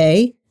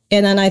Thursday,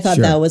 and then I thought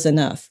that was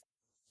enough.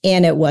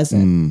 And it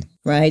wasn't,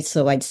 right?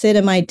 So I'd sit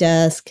at my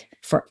desk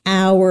for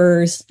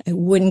hours. I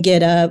wouldn't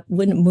get up,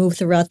 wouldn't move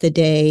throughout the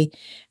day.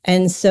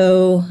 And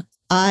so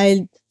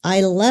I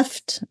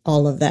left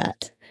all of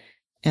that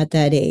at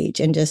that age,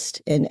 and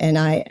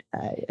I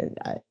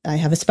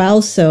have a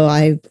spouse, so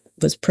I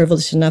was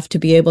privileged enough to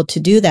be able to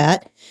do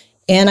that.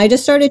 And I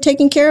just started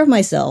taking care of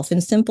myself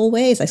in simple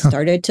ways. I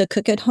started to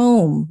cook at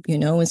home,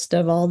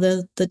 instead of all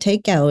the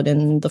takeout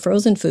and the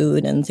frozen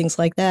food and things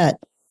like that.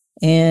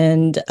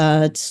 And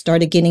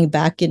started getting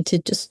back into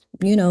just,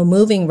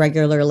 moving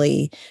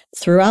regularly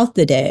throughout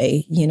the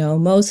day,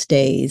 most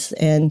days.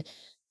 And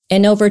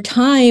over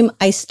time,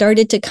 I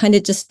started to kind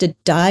of just to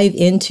dive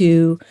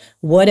into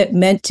what it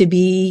meant to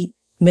be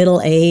middle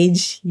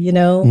age,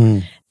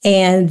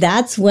 And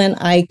that's when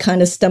I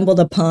kind of stumbled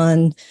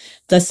upon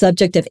the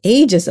subject of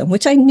ageism,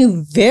 which I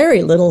knew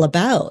very little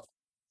about.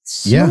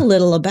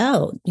 Little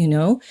about,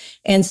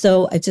 And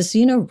so I just,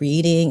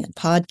 reading and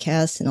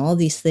podcasts and all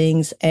these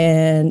things.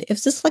 And it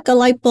was just like a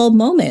light bulb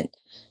moment,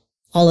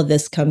 all of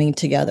this coming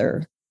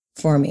together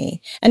for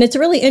me. And it's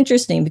really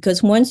interesting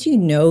because once you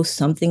know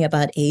something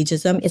about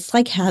ageism, it's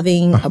like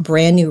having a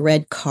brand new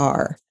red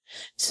car.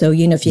 So,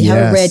 if you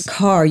have a red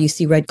car, you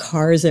see red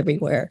cars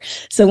everywhere.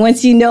 So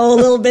once you know a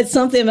little bit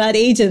something about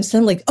ageism, so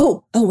I'm like,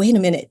 oh, wait a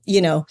minute.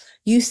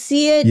 You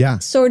see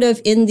it sort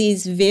of in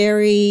these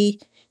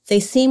they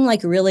seem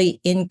like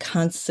really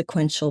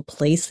inconsequential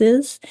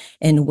places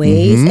and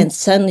ways. And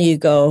suddenly you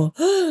go,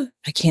 oh,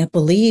 I can't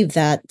believe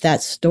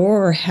that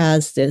store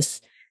has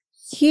this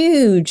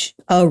huge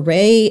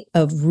array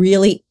of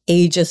really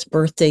ageist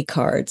birthday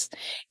cards,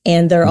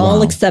 and they're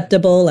all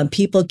acceptable, and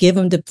people give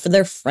them for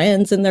their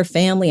friends and their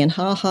family, and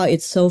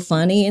it's so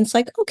funny. And it's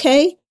like,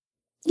 okay,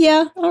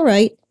 yeah, all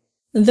right,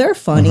 they're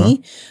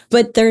funny,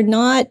 but they're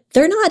not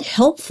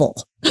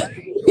helpful.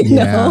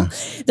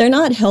 They're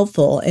not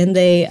helpful, and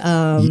they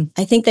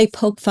I think they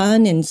poke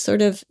fun and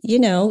sort of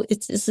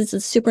it's a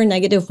super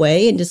negative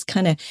way, and just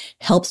kind of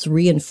helps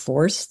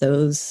reinforce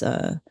those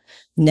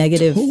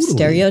negative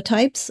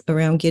stereotypes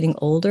around getting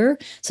older.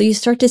 So you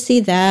start to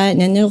see that,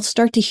 and then you'll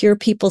start to hear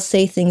people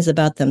say things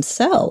about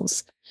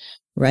themselves,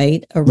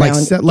 right?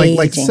 Around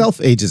like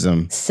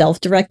self-ageism.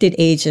 Self-directed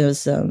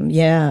ageism.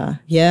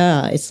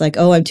 Yeah. It's like,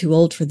 oh, I'm too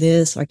old for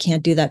this, or I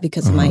can't do that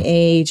because of my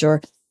age,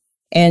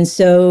 and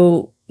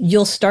so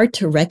you'll start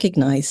to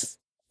recognize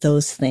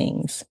those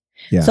things.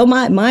 Yeah. So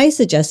my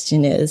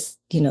suggestion is,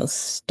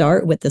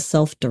 start with the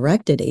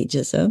self-directed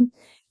ageism.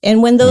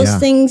 And when those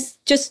things,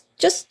 just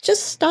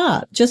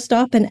stop. Just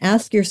stop and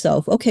ask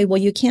yourself, okay,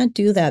 well, you can't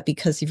do that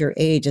because of your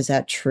age. Is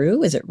that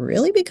true? Is it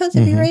really because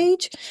of your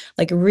age?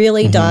 Like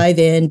really dive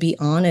in, be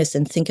honest,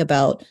 and think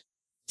about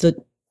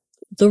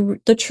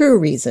the true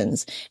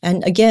reasons.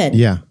 And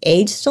again,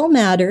 age still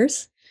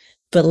matters,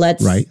 but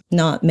let's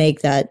not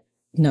make that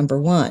number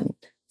one.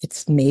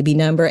 It's maybe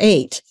number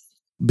 8.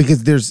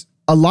 Because there's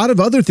a lot of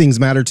other things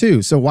matter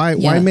too. So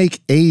why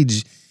make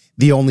age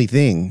the only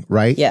thing,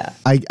 right? Yeah.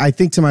 I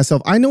think to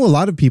myself, I know a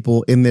lot of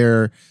people in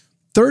their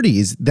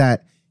 30s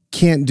that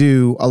can't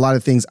do a lot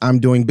of things I'm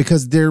doing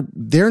because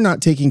they're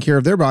not taking care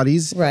of their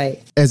bodies.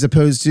 Right. As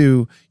opposed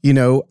to,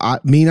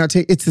 me not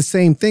take, it's the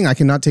same thing. I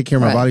cannot take care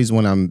of my bodies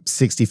when I'm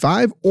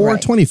 65 or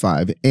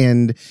 25.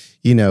 And,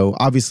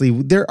 obviously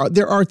there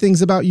are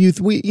things about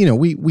youth. We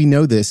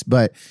know this,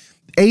 but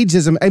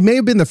ageism, it may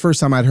have been the first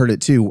time I'd heard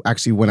it too,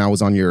 actually, when I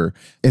was on your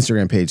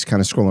Instagram page,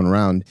 kind of scrolling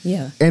around.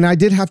 Yeah. And I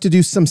did have to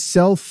do some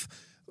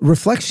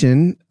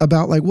self-reflection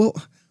about like, well,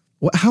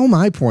 how am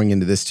I pouring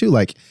into this too?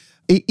 Like,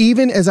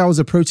 even as I was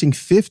approaching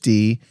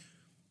 50,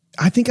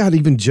 I think I'd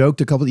even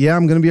joked I'm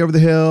going to be over the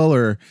hill,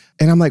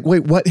 and I'm like, wait,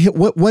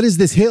 what is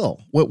this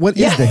hill? What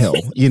is the hill?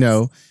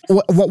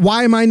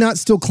 Why am I not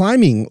still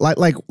climbing?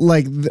 Like, why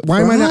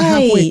am I not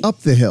halfway up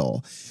the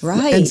hill?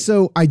 Right. And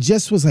so I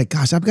just was like,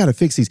 gosh, I've got to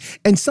fix these.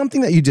 And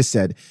something that you just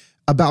said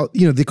about,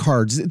 the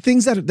cards,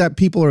 things that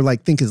people are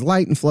like, think is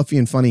light and fluffy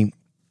and funny.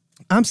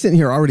 I'm sitting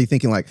here already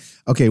thinking like,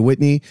 okay,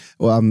 Whitney,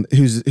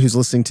 who's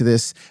listening to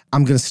this,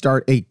 I'm going to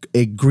start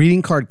a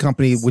greeting card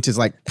company, which is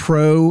like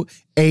pro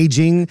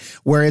aging,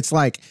 where it's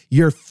like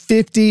you're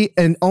 50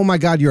 and oh my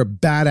God, you're a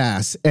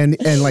badass. And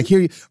like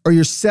here, or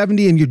you're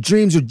 70 and your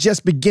dreams are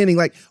just beginning.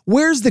 Like,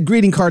 where's the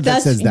greeting card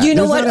that says that? You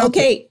know what?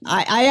 Okay.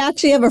 I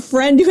actually have a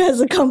friend who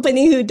has a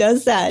company who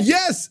does that.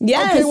 Yes.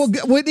 Okay. Well,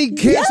 Whitney,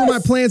 cancel my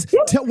plans.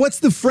 What's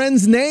the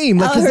friend's name?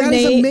 Like, cause that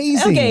is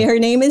amazing. Okay. Her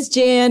name is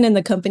Jan, and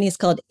the company is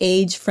called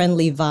Age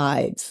Friendly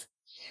Vibes.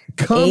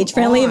 Age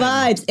Friendly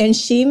Vibes. And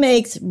she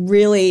makes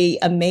really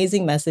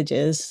amazing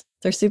messages.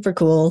 They're super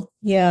cool.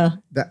 Yeah.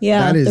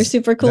 They're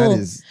super cool.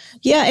 And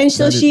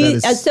so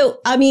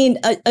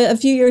a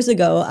few years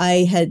ago,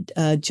 I had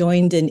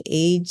joined an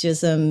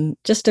ageism,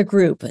 just a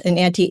group,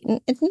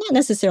 it's not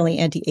necessarily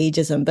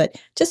anti-ageism, but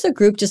just a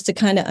group just to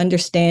kind of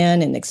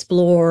understand and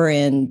explore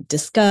and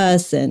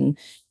discuss and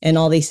and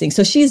all these things.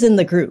 So she's in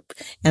the group,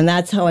 and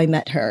that's how I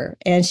met her.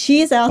 And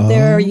she's out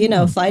there,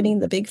 fighting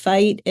the big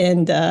fight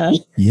and,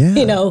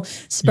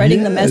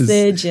 spreading the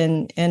message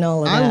and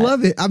all of that. I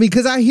love it. I mean,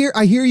 because I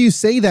hear you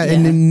say that,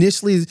 and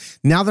initially,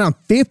 now that I'm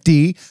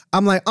 50,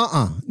 I'm like,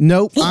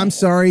 nope, I'm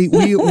sorry.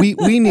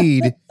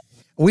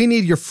 We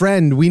need your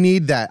friend. We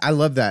need that. I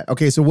love that.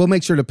 Okay, so we'll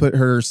make sure to put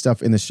her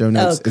stuff in the show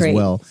notes as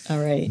well. All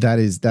right.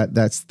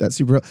 That's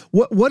super.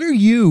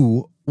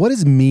 What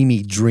is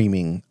Mimi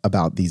dreaming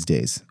about these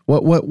days?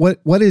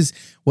 What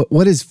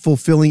is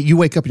fulfilling? You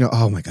wake up and you're,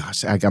 oh my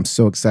gosh, I'm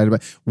so excited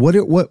about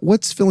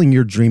what's filling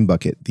your dream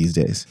bucket these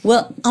days?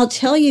 Well, I'll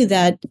tell you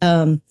that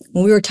when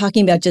we were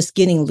talking about just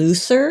getting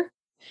looser,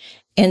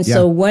 and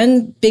so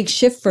one big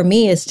shift for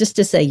me is just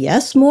to say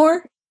yes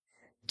more.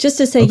 Just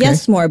to say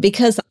yes more,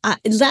 because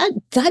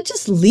that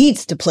just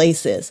leads to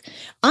places.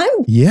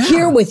 I'm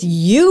here with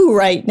you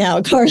right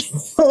now,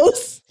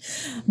 Carlos,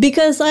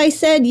 because I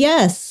said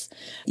yes,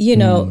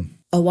 a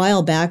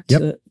while back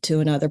to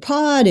another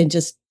pod, and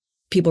just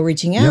people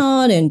reaching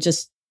out and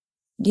just,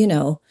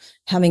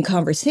 having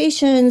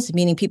conversations,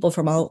 meeting people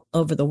from all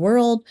over the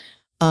world,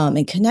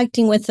 and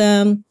connecting with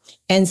them.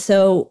 And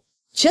so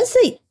just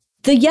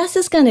the yes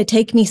is going to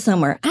take me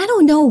somewhere. I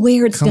don't know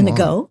where it's going to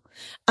go.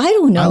 I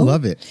don't know. I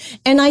love it.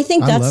 And I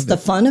think that's the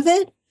fun of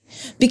it,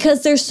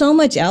 because there's so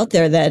much out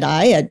there that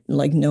I had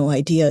no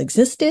idea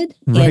existed.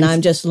 Right. And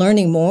I'm just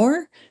learning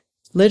more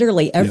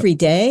literally every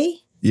day.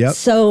 Yep.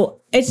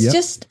 So it's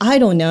just, I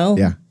don't know.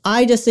 Yeah.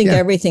 I just think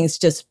everything's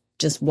just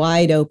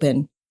wide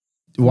open.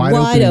 Wide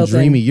open and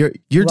dreamy. You're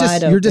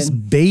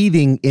just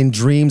bathing in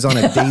dreams on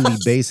a daily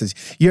basis.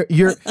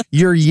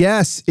 Your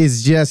yes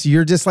is just,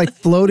 you're just like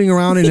floating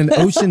around in an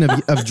ocean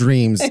of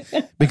dreams,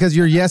 because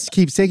your yes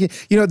keeps taking,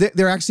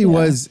 there actually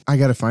was, I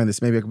got to find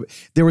this.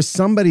 There was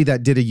somebody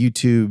that did a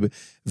YouTube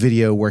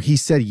video where he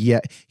said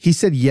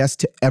yes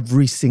to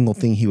every single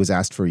thing he was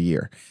asked for a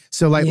year.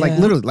 So like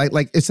literally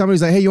like if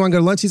somebody's like, hey, you want to go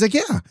to lunch? He's like,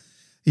 yeah.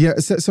 Yeah.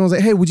 So someone's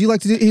like, hey, would you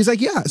like to do? He's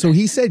like, yeah. So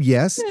he said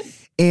yes.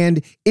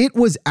 And it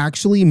was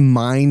actually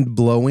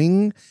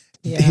mind-blowing,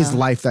 his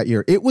life that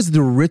year. It was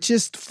the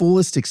richest,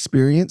 fullest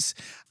experience.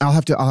 I'll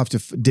have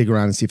to dig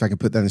around and see if I can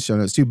put that in the show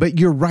notes too. But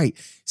you're right.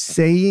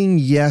 Saying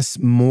yes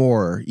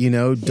more,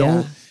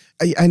 don't.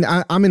 And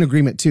I'm in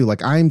agreement too.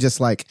 Like, I'm just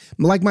like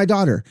my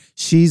daughter.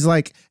 She's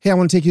like, hey, I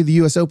want to take you to the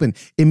U.S. Open.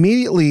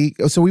 Immediately,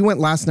 so we went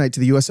last night to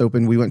the U.S.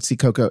 Open. We went to see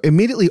Coco.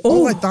 Immediately,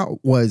 all I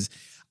thought was,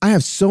 I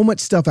have so much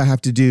stuff I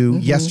have to do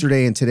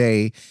yesterday and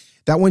today,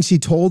 that when she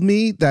told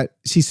me that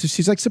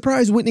she's like,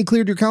 surprise, Whitney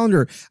cleared your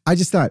calendar. I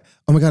just thought,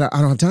 oh my God, I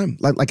don't have time.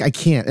 Like I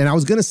can't. And I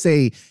was going to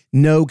say,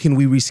 no, can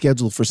we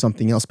reschedule for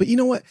something else? But you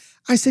know what?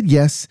 I said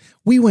yes.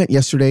 We went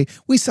yesterday.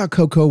 We saw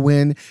Coco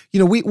win.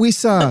 We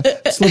saw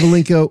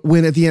Slavolinka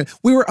win at the end.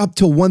 We were up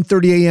till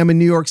 1:30 a.m. in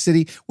New York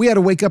City. We had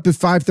to wake up at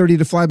 5:30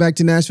 to fly back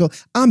to Nashville.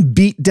 I'm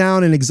beat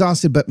down and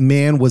exhausted, but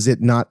man, was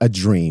it not a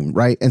dream,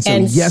 right? And so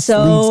yes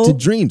leads to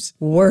dreams.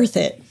 Worth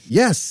it.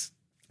 Yes.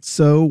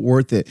 So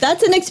worth it.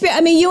 That's an experience.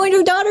 I mean, you and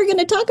your daughter are going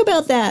to talk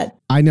about that.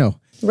 I know.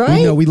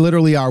 Right? We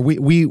literally are. We're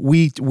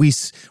going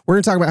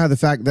to talk about how the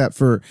fact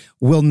that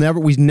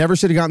we never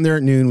should have gotten there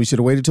at noon. We should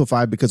have waited till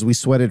 5 because we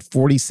sweated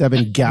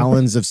 47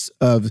 gallons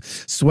of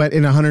sweat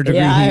in 100-degree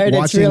heat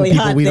watching really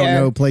people we don't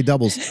know play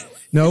doubles.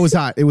 No, it was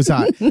hot. It was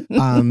hot.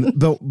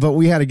 But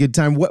we had a good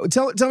time.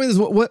 Tell me this.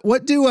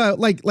 What do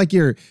like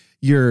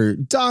your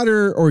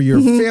daughter or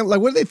your family, like,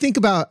 what do they think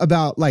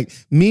about like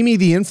Mimi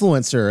the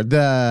influencer,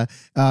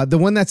 the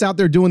one that's out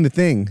there doing the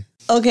thing?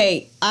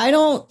 Okay, I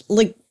don't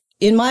like,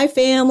 in my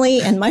family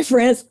and my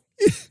friends,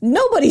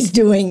 nobody's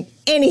doing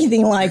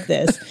anything like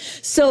this.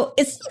 So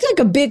it's like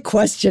a big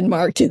question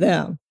mark to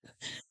them.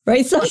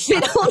 Right. So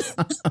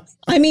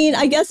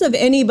I guess of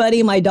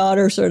anybody, my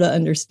daughter sort of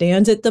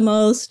understands it the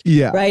most.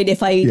 Yeah. Right.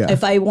 If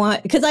I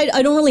want, because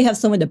I don't really have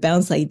someone to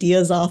bounce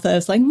ideas off of.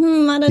 It's like, I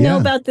don't know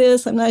about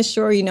this. I'm not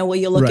sure. Will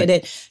you look at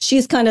it?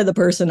 She's kind of the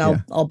person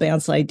I'll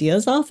bounce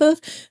ideas off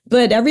of.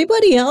 But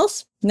everybody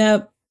else,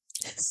 no.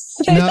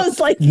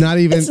 Not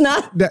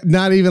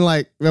even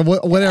like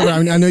whatever. I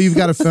mean, I know you've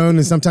got a phone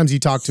and sometimes you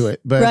talk to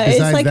it, but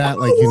besides like, that,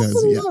 like,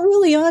 I'm not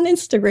really on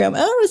Instagram.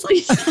 I was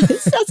like,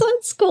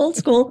 that's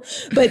cool.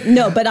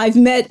 But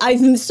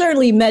I've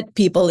certainly met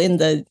people in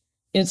the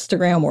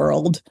Instagram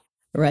world,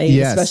 right?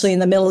 Yes. Especially in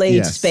the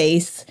middle-aged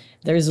space.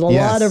 There's a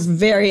lot of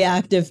very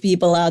active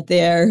people out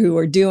there who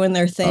are doing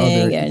their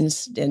thing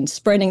and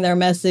spreading their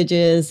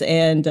messages,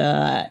 and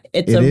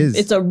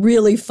it's a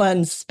really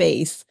fun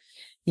space.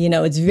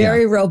 It's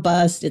very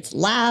robust. It's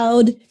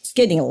loud. It's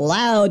getting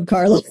loud,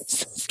 Carlos.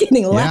 It's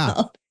getting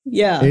loud.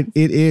 Yeah.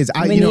 It is.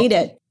 We need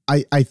it.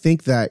 I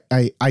think that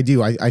I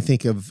do. I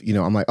think of,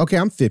 I'm like, okay,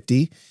 I'm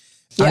 50.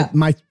 Yeah.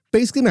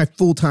 Basically my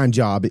full-time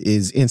job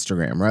is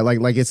Instagram, right?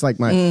 Like it's like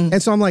my,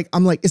 and so I'm like,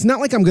 it's not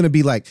like I'm going to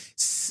be like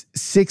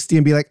 60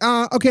 and be like,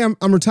 okay,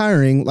 I'm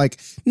retiring. Like,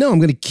 no, I'm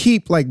going to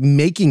keep like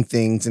making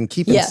things and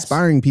keep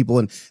inspiring people.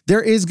 And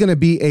there is going to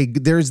be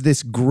there's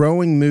this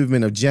growing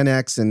movement of Gen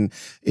X and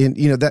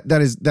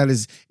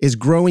that is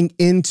growing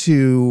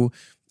into,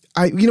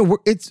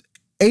 it's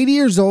 80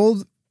 years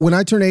old. when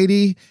I turn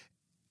 80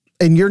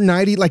 and you're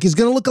 90, like it's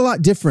going to look a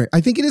lot different. I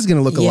think it is going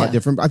to look a lot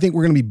different. I think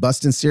we're going to be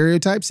busting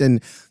stereotypes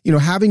and,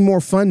 having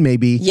more fun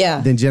maybe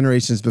than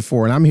generations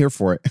before. And I'm here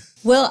for it.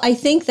 Well, I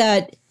think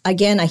that,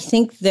 again, I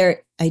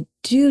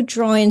do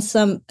draw in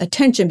some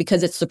attention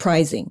because it's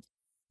surprising,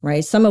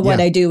 right? Some of what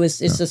I do is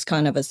just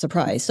kind of a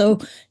surprise. So,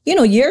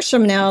 years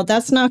from now,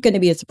 that's not going to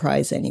be a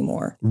surprise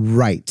anymore.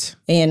 Right.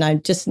 And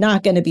I'm just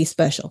not going to be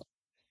special.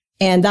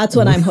 And that's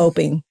what I'm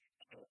hoping.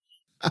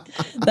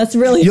 That's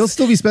really... You'll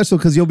still be special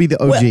because you'll be the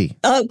OG.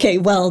 Well, okay.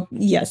 Well,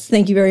 yes.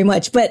 Thank you very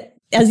much. But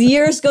as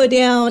years go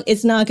down,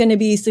 it's not going to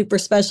be super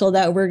special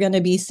that we're going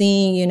to be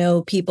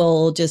seeing,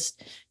 people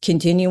just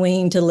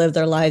continuing to live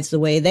their lives the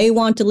way they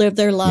want to live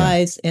their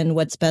lives and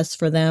what's best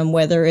for them,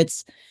 whether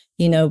it's,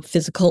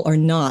 physical or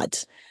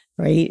not.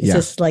 Right. It's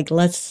just like,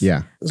 let's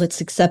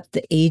accept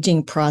the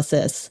aging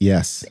process.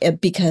 Yes.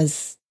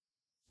 Because,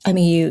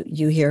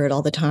 you hear it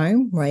all the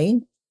time, right?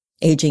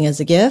 Aging is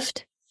a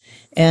gift.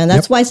 And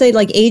that's why I say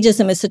like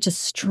ageism is such a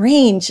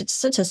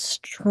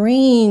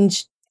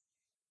strange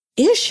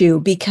issue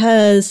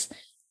because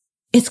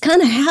it's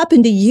kind of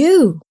happened to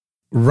you.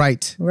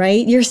 Right.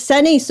 Right. You're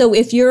setting. So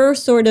if you're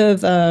sort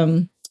of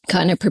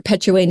kind of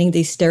perpetuating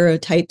these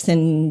stereotypes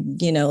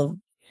and,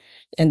 and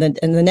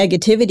the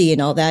negativity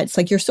and all that, it's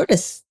like you're sort of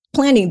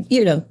planting,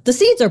 the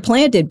seeds are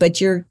planted, but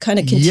you're kind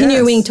of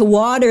continuing to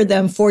water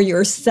them for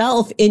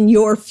yourself in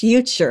your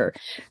future.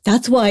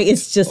 That's why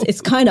it's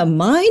kind of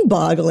mind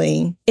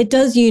boggling. It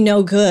does you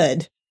no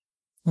good,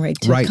 right?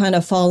 To kind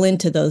of fall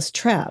into those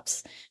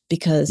traps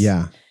because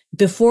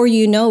before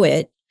you know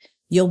it,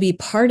 you'll be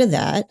part of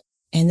that.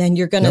 And then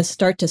you're going to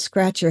start to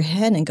scratch your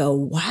head and go,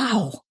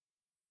 wow.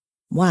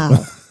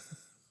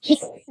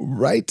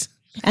 Right.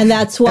 And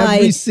that's why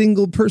every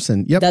single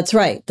person. Yep. That's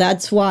right.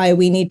 That's why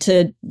we need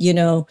to,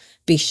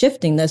 be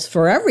shifting this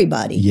for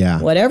everybody. Yeah.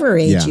 Whatever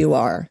age you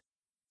are,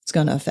 it's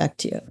going to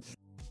affect you.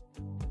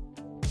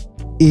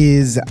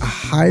 Is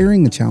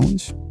hiring a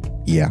challenge?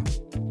 Yeah.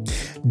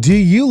 Do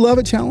you love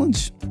a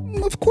challenge?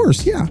 Of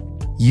course. Yeah.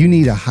 You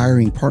need a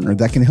hiring partner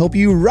that can help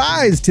you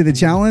rise to the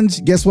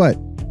challenge. Guess what?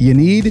 You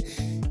need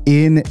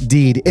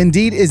Indeed.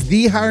 Indeed is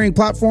the hiring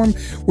platform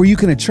where you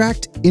can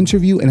attract,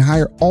 interview, and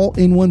hire all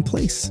in one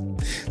place.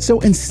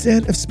 So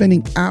instead of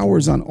spending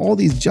hours on all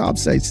these job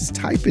sites, just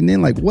typing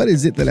in like, what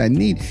is it that I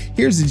need?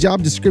 Here's the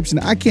job description.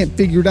 I can't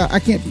figure it out. I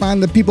can't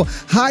find the people.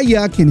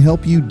 Hiya can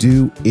help you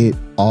do it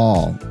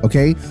all.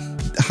 Okay.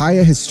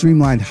 Hiya has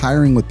streamlined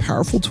hiring with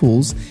powerful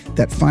tools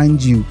that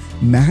find you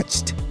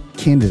matched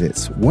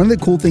candidates. One of the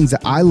cool things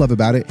that I love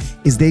about it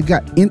is they've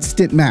got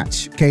instant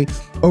match. Okay.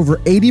 Over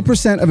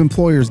 80% of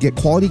employers get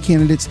quality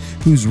candidates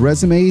whose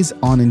resumes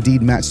on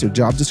Indeed match their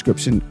job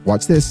description.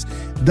 Watch this.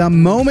 The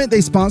moment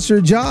they sponsor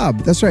a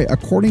job. That's right.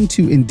 According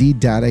to Indeed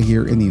data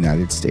here in the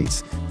United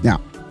States. Now,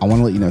 I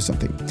want to let you know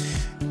something.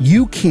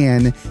 You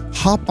can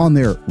hop on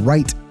there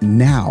right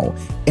now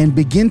and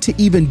begin to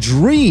even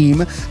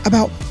dream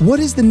about what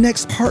is the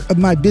next part of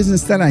my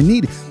business that I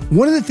need.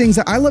 One of the things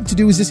that I love to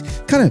do is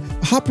just kind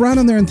of hop around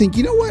on there and think,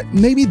 you know what,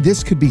 maybe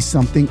this could be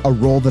something, a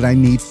role that I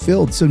need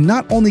filled. So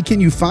not only can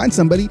you find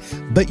somebody,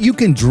 but you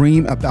can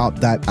dream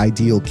about that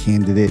ideal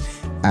candidate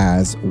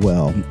as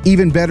well.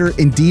 Even better,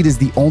 Indeed is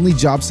the only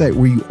job site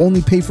where you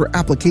only pay for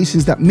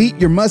applications that meet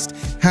your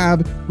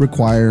must-have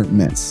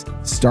requirements.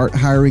 Start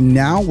hiring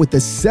now with the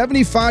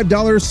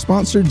 $75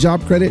 sponsored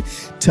job credit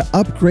to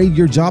upgrade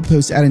your job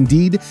post at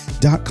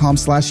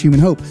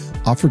Indeed.com/humanhope.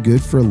 Offer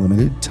good for a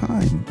limited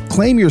time.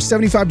 Claim your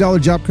 $75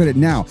 job credit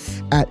now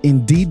at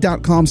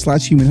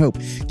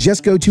Indeed.com/humanhope.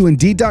 Just go to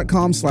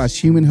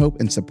Indeed.com/humanhope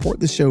and support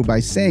the show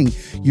by saying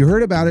you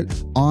heard about it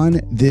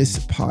on this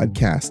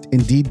podcast.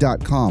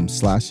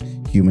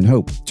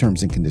 Indeed.com/humanhope.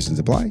 Terms and conditions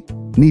apply.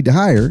 Need to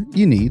hire?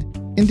 You need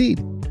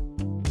Indeed.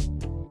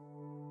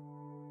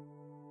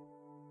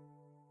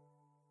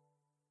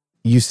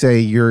 You say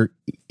you're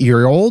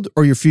old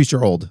or your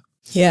future old?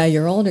 Yeah,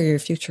 you're old or your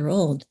future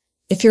old.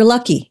 If you're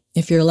lucky,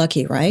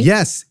 right?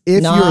 Yes,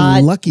 if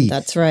you're lucky.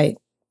 That's right.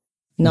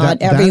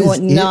 Not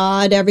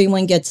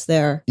everyone gets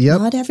there. Yep.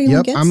 Not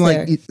everyone gets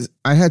there.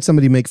 I had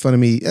somebody make fun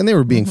of me, and they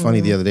were being funny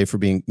the other day for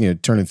being,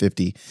 turning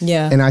 50.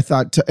 Yeah. And I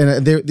thought,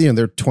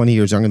 they're 20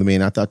 years younger than me,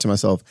 and I thought to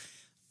myself,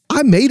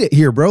 I made it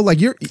here, bro.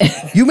 Like you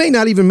may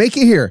not even make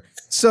it here.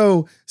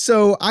 So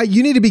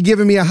you need to be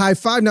giving me a high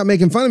five, not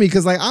making fun of me,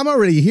 because like I'm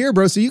already here,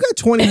 bro. So you got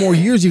 20 more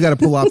years you got to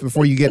pull off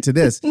before you get to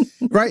this,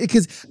 right?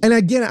 And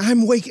again,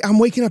 I'm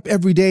waking up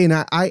every day, and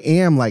I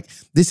am like,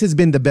 this has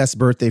been the best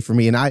birthday for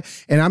me. And I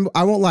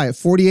won't lie, at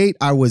 48,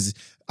 I was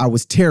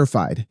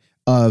terrified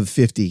of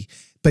 50.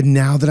 But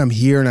now that I'm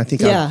here and I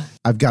think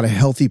I've got a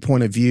healthy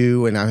point of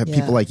view and I have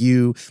people like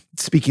you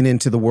speaking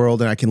into the world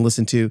and I can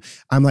listen to,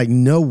 I'm like,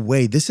 no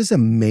way, this is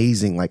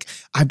amazing. Like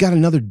I've got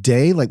another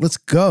day, like let's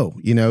go,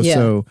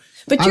 So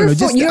but I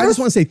just want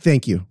to say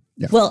thank you.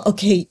 Yeah. Well,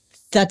 okay,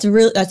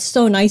 that's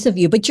so nice of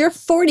you, but you're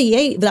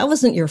 48, that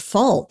wasn't your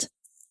fault,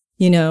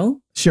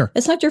 Sure.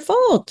 It's not your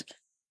fault.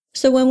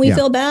 So when we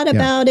feel bad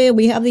about it,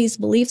 we have these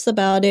beliefs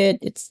about it,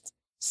 it's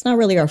it's not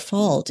really our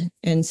fault.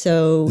 And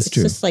so That's it's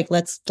true. just like,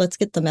 let's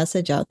get the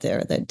message out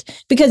there that,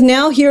 because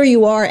now here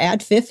you are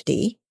at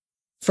 50,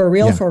 for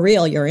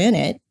real, you're in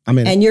it. I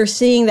mean, And you're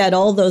seeing that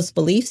all those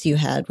beliefs you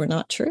had were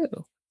not true.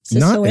 It's just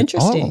not so at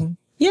interesting. all.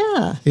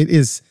 Yeah. It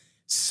is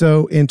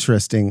so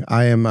interesting.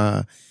 I'm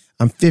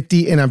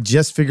 50 and I've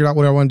just figured out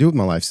what I want to do with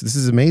my life. So this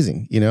is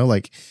amazing. You know,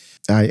 like,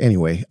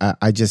 anyway,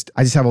 I just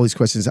have all these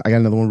questions. I got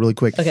another one really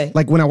quick. Okay.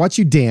 Like when I watch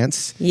you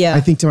dance, Yeah.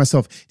 I think to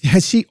myself,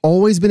 has she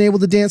always been able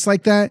to dance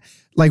like that?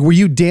 Like, were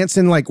you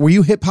dancing, like, were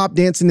you hip hop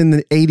dancing in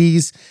the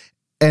 80s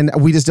and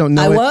we just don't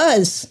know I it?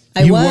 was.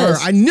 You were.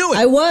 I knew it.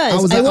 I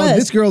was. like, oh,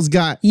 this girl's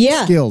got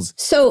skills.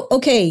 So,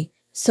 okay.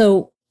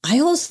 So I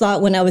always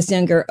thought when I was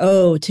younger,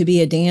 to be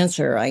a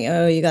dancer,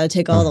 you got to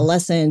take all the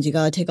lessons, you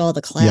got to take all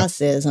the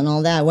classes and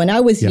all that. When I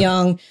was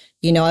young,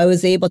 you know, I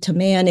was able to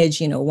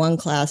manage, you know, one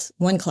class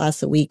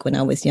a week when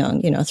I was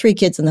young, you know, 3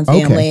 kids in the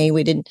family.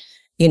 We didn't,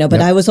 you know,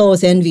 but I was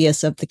always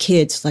envious of the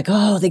kids, like,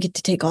 they get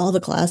to take all the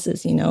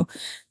classes, you know.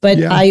 But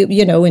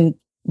you know,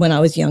 when I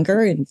was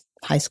younger in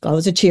high school, I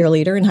was a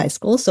cheerleader in high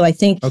school. So I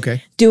think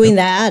doing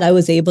that, I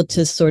was able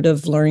to sort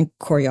of learn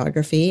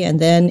choreography. And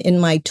then in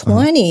my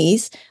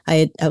 20s,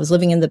 I was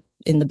living in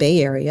the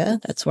Bay Area.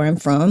 That's where I'm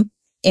from.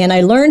 And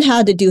I learned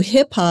how to do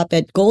hip hop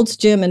at Gold's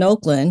Gym in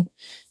Oakland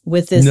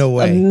with this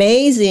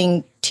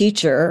amazing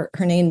teacher.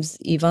 Her name's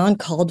Yvonne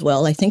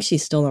Caldwell. I think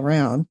she's still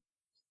around.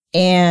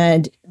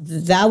 And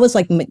that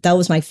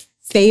was my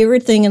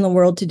favorite thing in the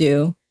world to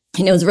do.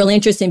 And it was really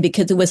interesting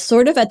because it was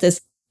sort of at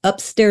this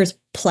upstairs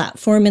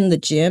platform in the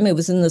gym. It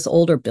was in this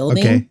older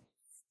building. Okay.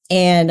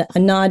 And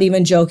I'm not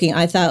even joking.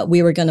 I thought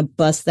we were going to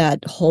bust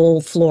that whole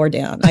floor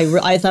down.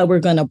 I thought we were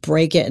going to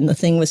break it and the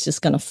thing was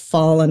just going to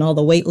fall and all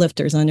the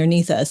weightlifters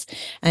underneath us.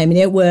 I mean,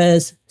 it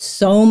was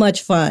so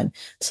much fun.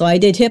 So I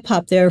did hip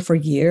hop there for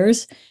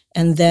years.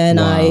 And then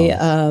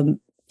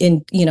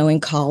in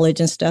college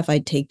and stuff,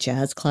 I'd take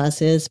jazz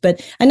classes,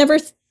 but I never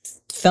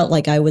felt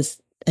like I was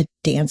a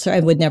dancer. I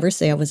would never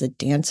say I was a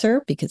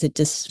dancer because it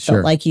just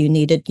felt like you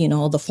needed, you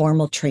know, all the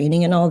formal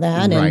training and all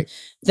that. And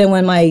then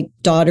when my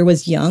daughter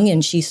was young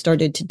and she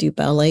started to do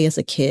ballet as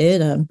a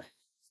kid,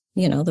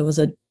 you know, there was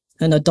an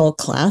adult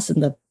class in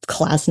the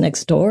class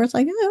next door. It's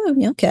like,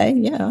 okay,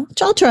 yeah,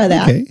 I'll try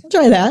that. Okay. I'll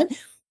try that.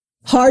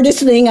 Hardest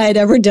thing I'd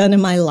ever done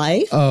in my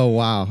life. Oh,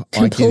 wow.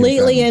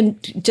 Completely and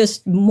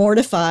just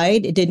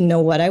mortified. I didn't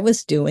know what I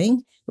was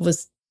doing.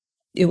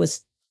 It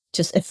was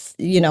just,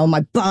 you know,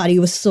 my body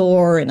was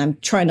sore and I'm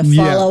trying to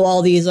follow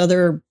all these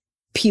other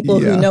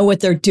people who know what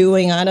they're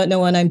doing. I don't know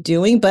what I'm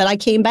doing, but I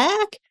came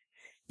back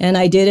and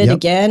I did it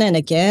again and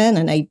again.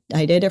 And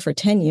I did it for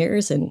 10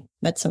 years and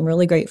met some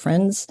really great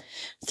friends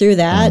through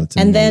that.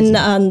 And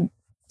then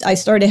I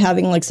started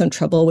having like some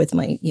trouble with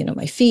my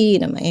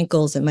feet and my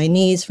ankles and my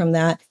knees from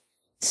that.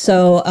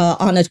 So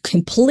on a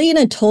complete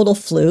and total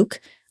fluke,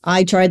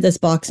 I tried this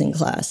boxing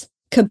class.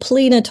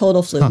 Complete and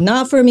total fluke.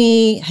 Not for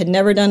me. Had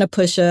never done a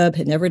push-up,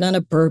 had never done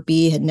a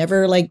burpee, had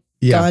never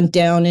gone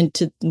down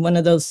into one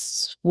of those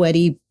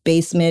sweaty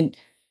basement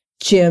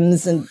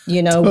gyms and,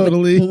 you know.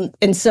 Totally.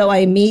 And so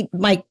I meet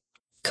my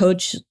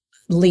coach,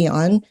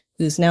 Leon,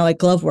 who's now at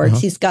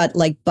Gloveworks. He's got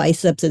like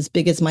biceps as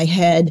big as my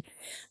head.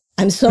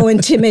 I'm so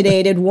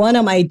intimidated. What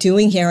am I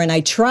doing here? And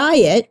I try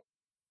it.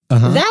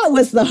 That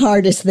was the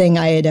hardest thing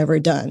I had ever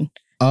done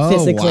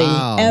physically,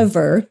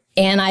 ever.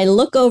 And I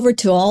look over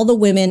to all the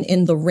women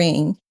in the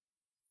ring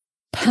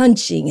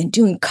punching and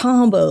doing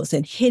combos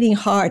and hitting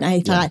hard. And I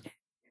thought,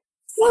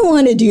 I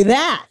want to do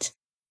that.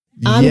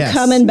 I'm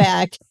coming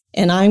back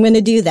and I'm going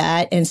to do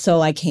that. And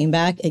so I came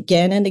back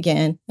again and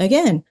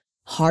again.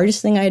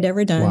 Hardest thing I'd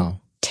ever done.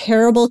 Wow.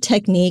 Terrible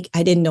technique.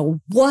 I didn't know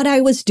what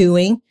I was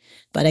doing,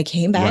 but I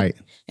came back. Right.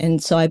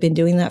 And so I've been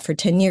doing that for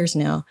 10 years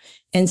now.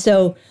 And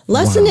so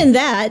lesson in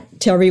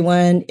that to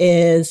everyone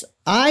is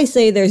I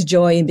say there's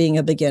joy in being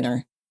a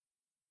beginner.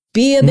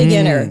 Be a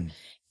beginner.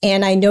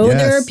 And I know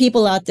there are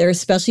people out there,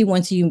 especially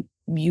once you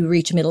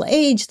reach middle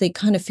age, they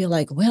kind of feel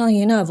like, well,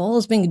 you know, I've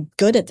always been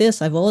good at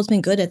this. I've always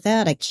been good at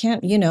that. I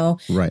can't, you know,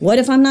 what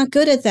if I'm not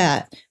good at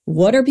that?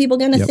 What are people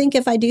going to think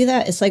if I do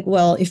that? It's like,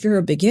 well, if you're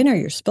a beginner,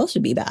 you're supposed to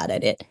be bad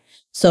at it.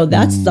 So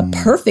that's the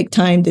perfect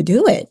time to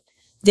do it.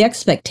 The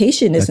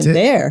expectation isn't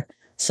there.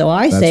 So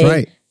I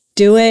say,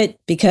 do it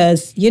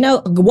because, you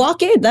know,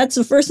 walk in. That's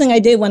the first thing I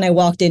did when I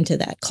walked into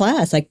that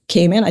class. I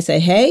came in, I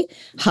said, hey,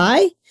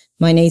 hi.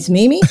 My name's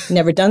Mimi.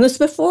 Never done this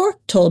before.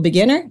 Total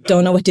beginner.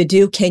 Don't know what to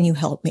do. Can you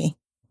help me?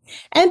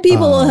 And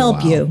people will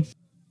help you.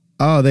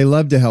 Oh, they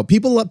love to help.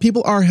 People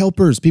are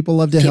helpers. People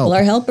love to help. People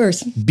are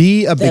helpers.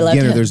 Be a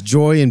beginner. There's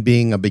joy in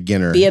being a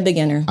beginner. Be a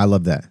beginner. I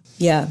love that.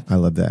 Yeah. I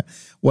love that.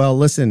 Well,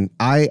 listen,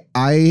 I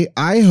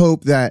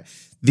hope that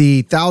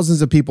the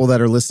thousands of people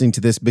that are listening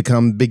to this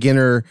become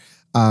beginner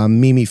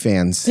Mimi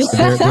fans.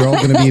 They're all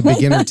going to be a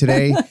beginner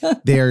today.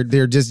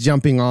 They're just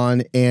jumping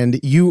on, and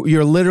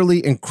you're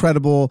literally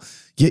incredible.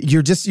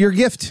 You're a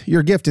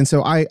gift. And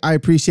so I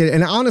appreciate it.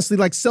 And honestly,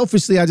 like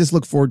selfishly, I just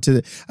look forward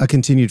to a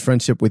continued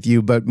friendship with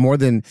you. But more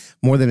than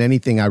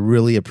anything, I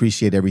really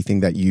appreciate everything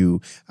that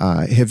you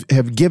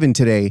have given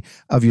today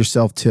of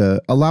yourself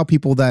to allow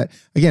people that,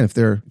 again, if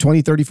they're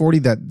 20, 30, 40,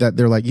 that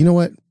they're like, you know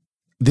what?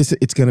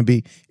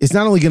 It's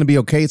not only going to be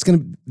okay,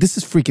 this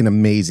is freaking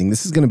amazing.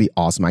 This is going to be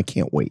awesome. I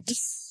can't wait.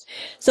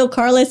 So,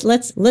 Carlos,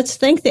 let's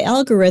thank the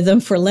algorithm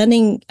for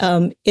letting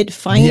it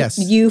find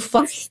you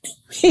finally.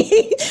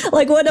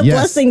 Like, what a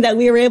blessing that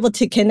we were able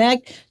to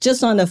connect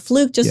just on a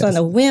fluke, just on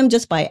a whim,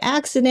 just by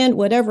accident,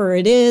 whatever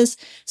it is.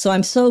 So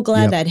I'm so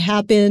glad that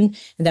happened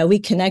and that we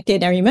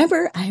connected. And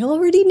remember, I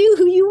already knew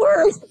who you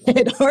were. I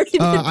had already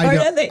been part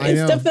of the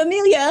Insta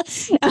Familia.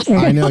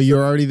 I know,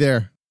 you're already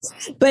there.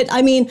 But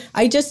I mean,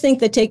 I just think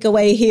the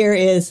takeaway here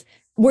is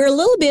we're a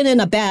little bit in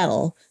a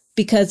battle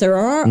because there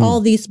are all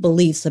these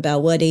beliefs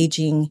about what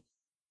aging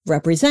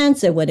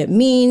represents and what it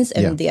means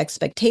and the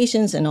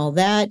expectations and all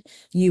that.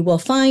 You will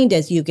find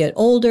as you get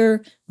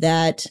older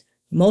that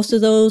most of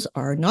those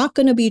are not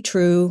going to be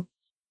true.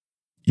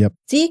 Yep.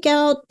 Seek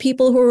out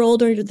people who are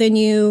older than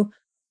you,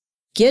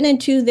 get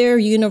into their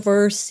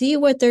universe, see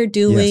what they're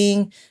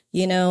doing,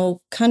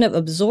 kind of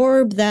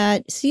absorb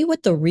that, see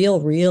what the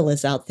real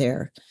is out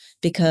there.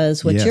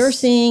 Because what you're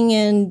seeing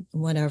in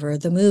whatever,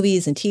 the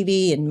movies and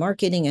TV and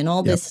marketing and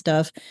all this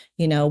stuff,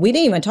 we didn't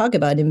even talk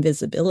about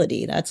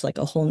invisibility. That's like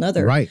a whole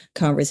nother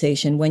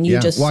conversation. When you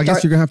just I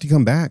guess you're going to have to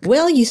come back.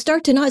 Well, you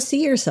start to not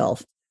see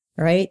yourself,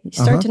 right? You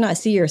start to not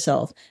see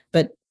yourself.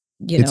 But,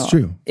 it's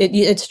true.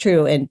 It's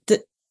true. And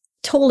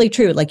totally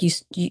true. Like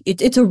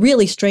it's a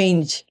really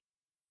strange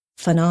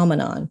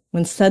phenomenon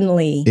when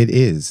suddenly it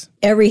is.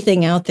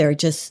 Everything out there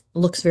just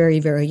looks very,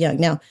 very young.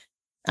 Now,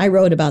 I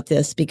wrote about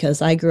this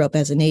because I grew up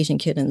as an Asian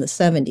kid in the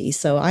 70s.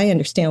 So I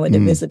understand what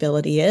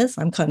invisibility is.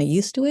 I'm kind of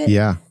used to it.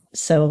 Yeah.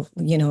 So,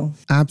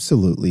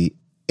 Absolutely.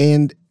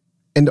 And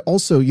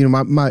also,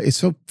 my it's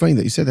so funny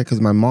that you said that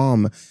because my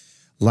mom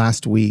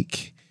last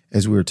week,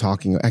 as we were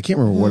talking, I can't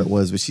remember what it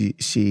was, but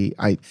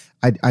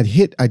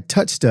I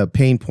touched a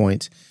pain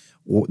point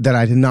that I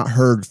had not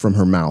heard from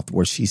her mouth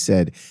where she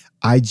said,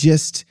 I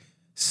just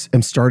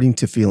am starting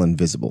to feel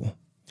invisible.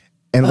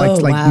 And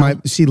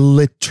she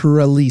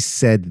literally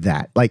said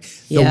that. Like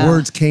the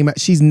words came out.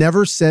 She's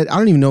never said, I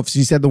don't even know if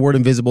she said the word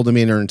invisible to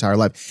me in her entire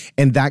life.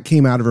 And that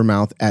came out of her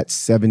mouth at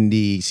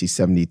 70, she's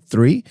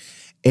 73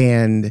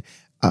 and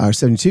or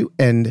 72.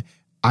 And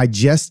I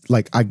just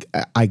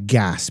I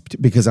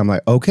gasped because I'm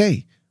like,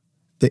 okay,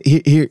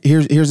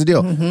 here's the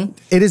deal.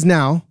 It is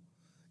now,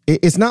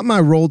 it's not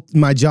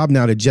my job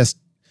now to just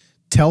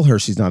tell her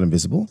she's not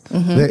invisible.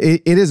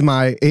 It is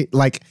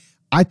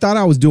I thought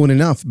I was doing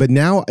enough, but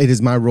now it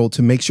is my role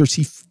to make sure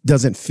she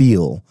doesn't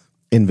feel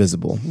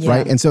invisible,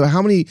 right? And so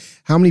how many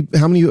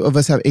of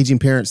us have aging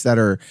parents that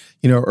are,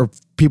 or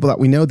people that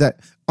we know that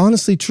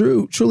honestly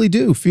truly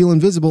do feel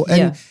invisible?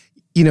 And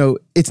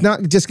it's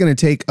not just going to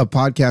take a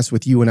podcast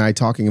with you and I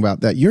talking about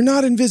that. You're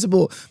not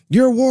invisible.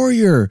 You're a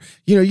warrior.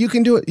 You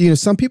can do it.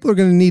 Some people are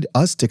going to need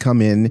us to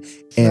come in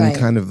and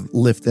kind of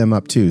lift them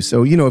up too.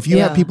 So, if you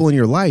have people in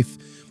your life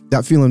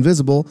that feel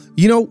invisible,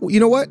 you know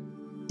what?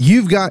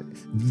 You've got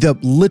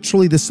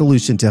literally the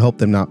solution to help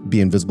them not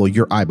be invisible,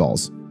 your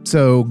eyeballs.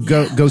 So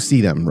go see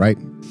them, right?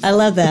 I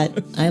love that.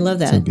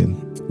 So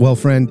good. Well,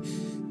 friend,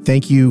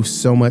 thank you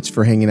so much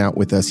for hanging out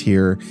with us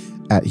here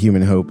at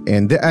Human Hope.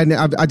 And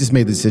I just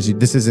made the decision.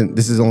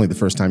 This is only the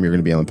first time you're going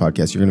to be on the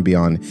podcast. You're going to be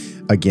on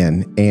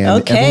again.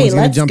 And okay,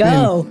 let's jump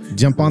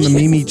on the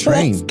Mimi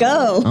train. Let's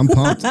go. I'm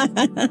pumped.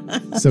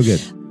 So good.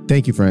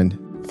 Thank you, friend.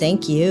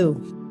 Thank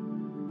you.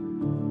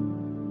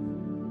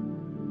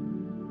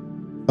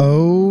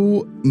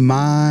 Oh,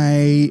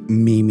 my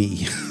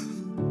Mimi.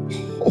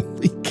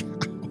 Holy cow.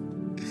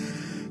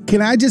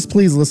 Can I just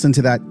please listen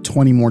to that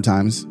 20 more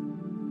times?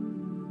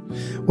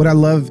 What I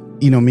love,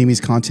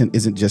 Mimi's content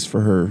isn't just for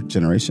her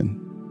generation.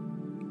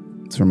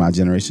 It's for my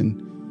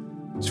generation.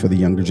 It's for the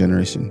younger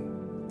generation.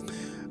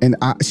 And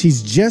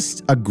she's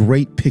just a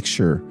great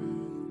picture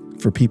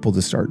for people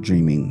to start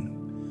dreaming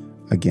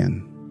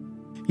again.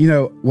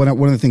 One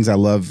of the things I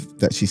love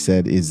that she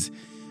said is,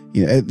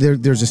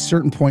 there's a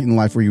certain point in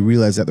life where you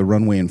realize that the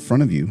runway in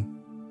front of you,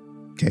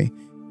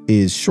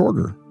 is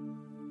shorter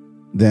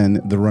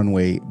than the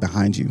runway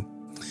behind you.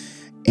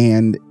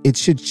 And it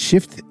should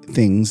shift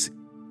things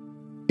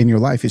in your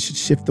life. It should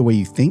shift the way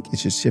you think. It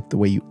should shift the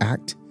way you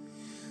act.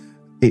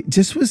 It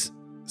just was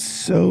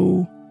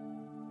so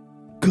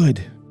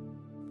good.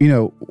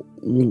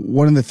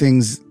 One of the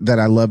things that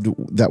I loved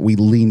that we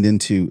leaned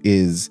into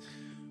is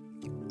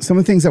some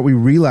of the things that we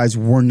realized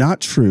were not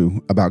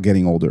true about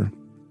getting older.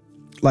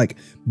 Like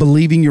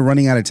believing you're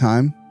running out of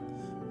time.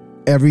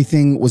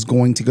 Everything was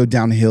going to go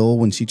downhill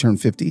when she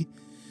turned 50.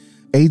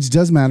 Age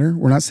does matter.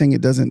 We're not saying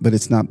it doesn't, but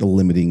it's not the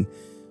limiting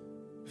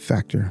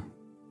factor.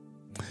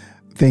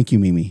 Thank you,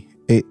 Mimi.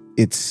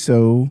 It's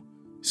so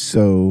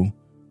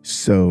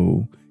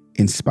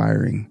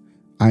inspiring.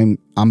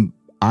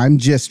 I'm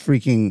just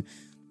freaking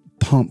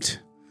pumped.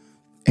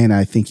 And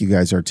I think you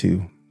guys are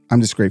too.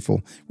 I'm just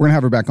grateful. We're going to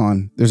have her back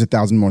on. There's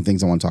 1,000 more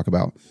things I want to talk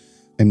about.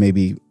 And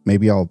maybe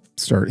I'll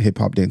start hip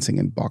hop dancing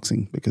and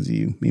boxing because of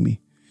you, Mimi.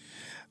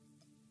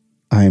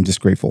 I am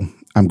just grateful.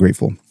 I'm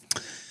grateful.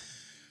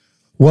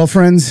 Well,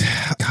 friends,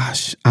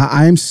 gosh,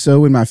 I am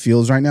so in my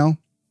feels right now.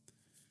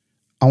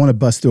 I want to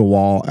bust through a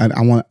wall, and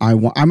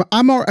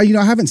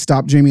I haven't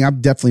stopped dreaming.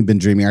 I've definitely been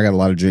dreaming. I got a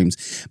lot of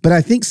dreams, but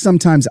I think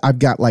sometimes I've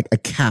got like a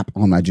cap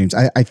on my dreams.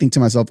 I think to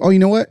myself, oh, you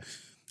know what?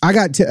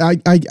 I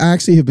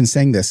actually have been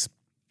saying this.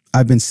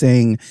 I've been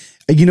saying,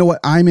 you know what?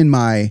 I'm in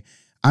my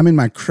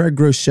Craig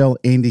Groeschel,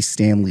 Andy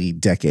Stanley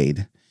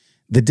decade,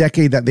 the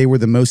decade that they were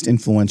the most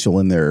influential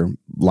in their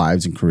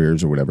lives and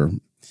careers or whatever,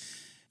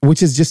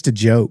 which is just a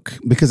joke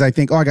because I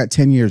think, oh, I got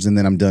 10 years and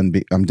then I'm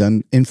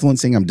done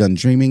influencing. I'm done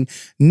dreaming.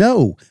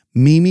 No,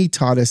 Mimi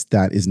taught us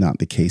that is not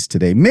the case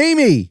today.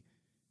 Mimi,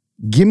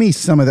 give me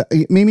some of that.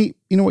 Mimi,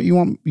 you know what you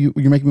want?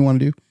 You're making me want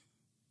to do?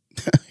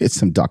 It's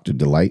some Dr.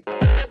 Delight.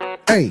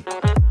 Hey,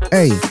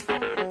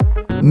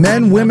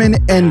 men, women,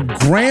 and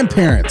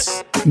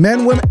grandparents.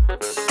 Men,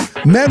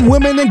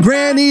 women, and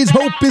grannies.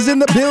 Hope is in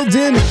the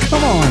building.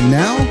 Come on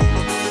now.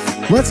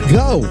 Let's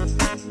go.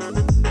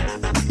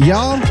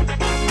 Y'all,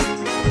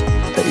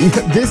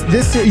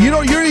 this you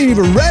ain't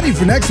even ready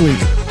for next week.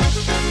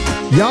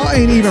 Y'all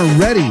ain't even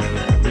ready.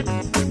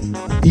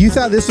 You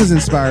thought this was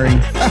inspiring.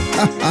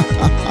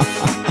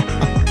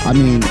 I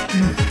mean,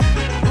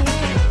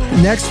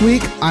 next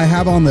week I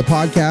have on the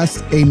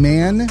podcast a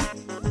man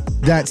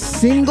that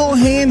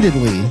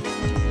single-handedly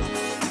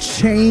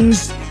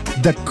changed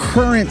the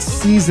current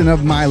season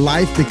of my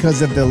life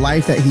because of the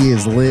life that he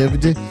has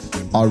lived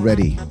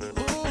already.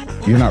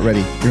 You're not ready.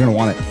 You're going to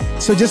want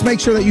it. So just make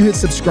sure that you hit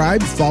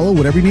subscribe, follow,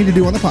 whatever you need to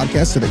do on the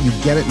podcast so that you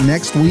get it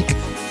next week.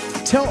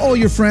 Tell all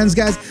your friends,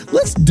 guys.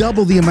 Let's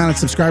double the amount of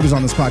subscribers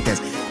on this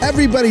podcast.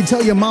 Everybody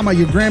tell your mama,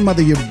 your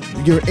grandmother, your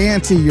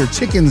auntie, your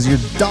chickens, your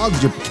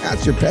dogs, your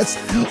cats, your pets.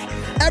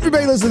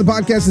 Everybody listen to the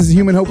podcast. This is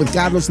Human Hope with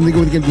God. Listen to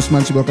with again,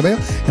 Guzman Chibocabeo,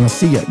 and I'll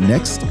see you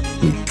next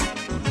week.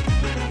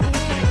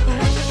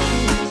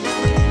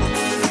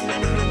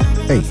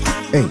 Hey.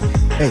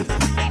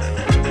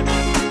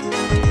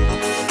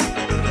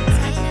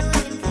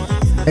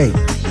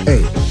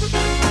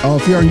 Oh,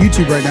 if you're on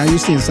YouTube right now, you're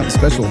seeing something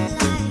special.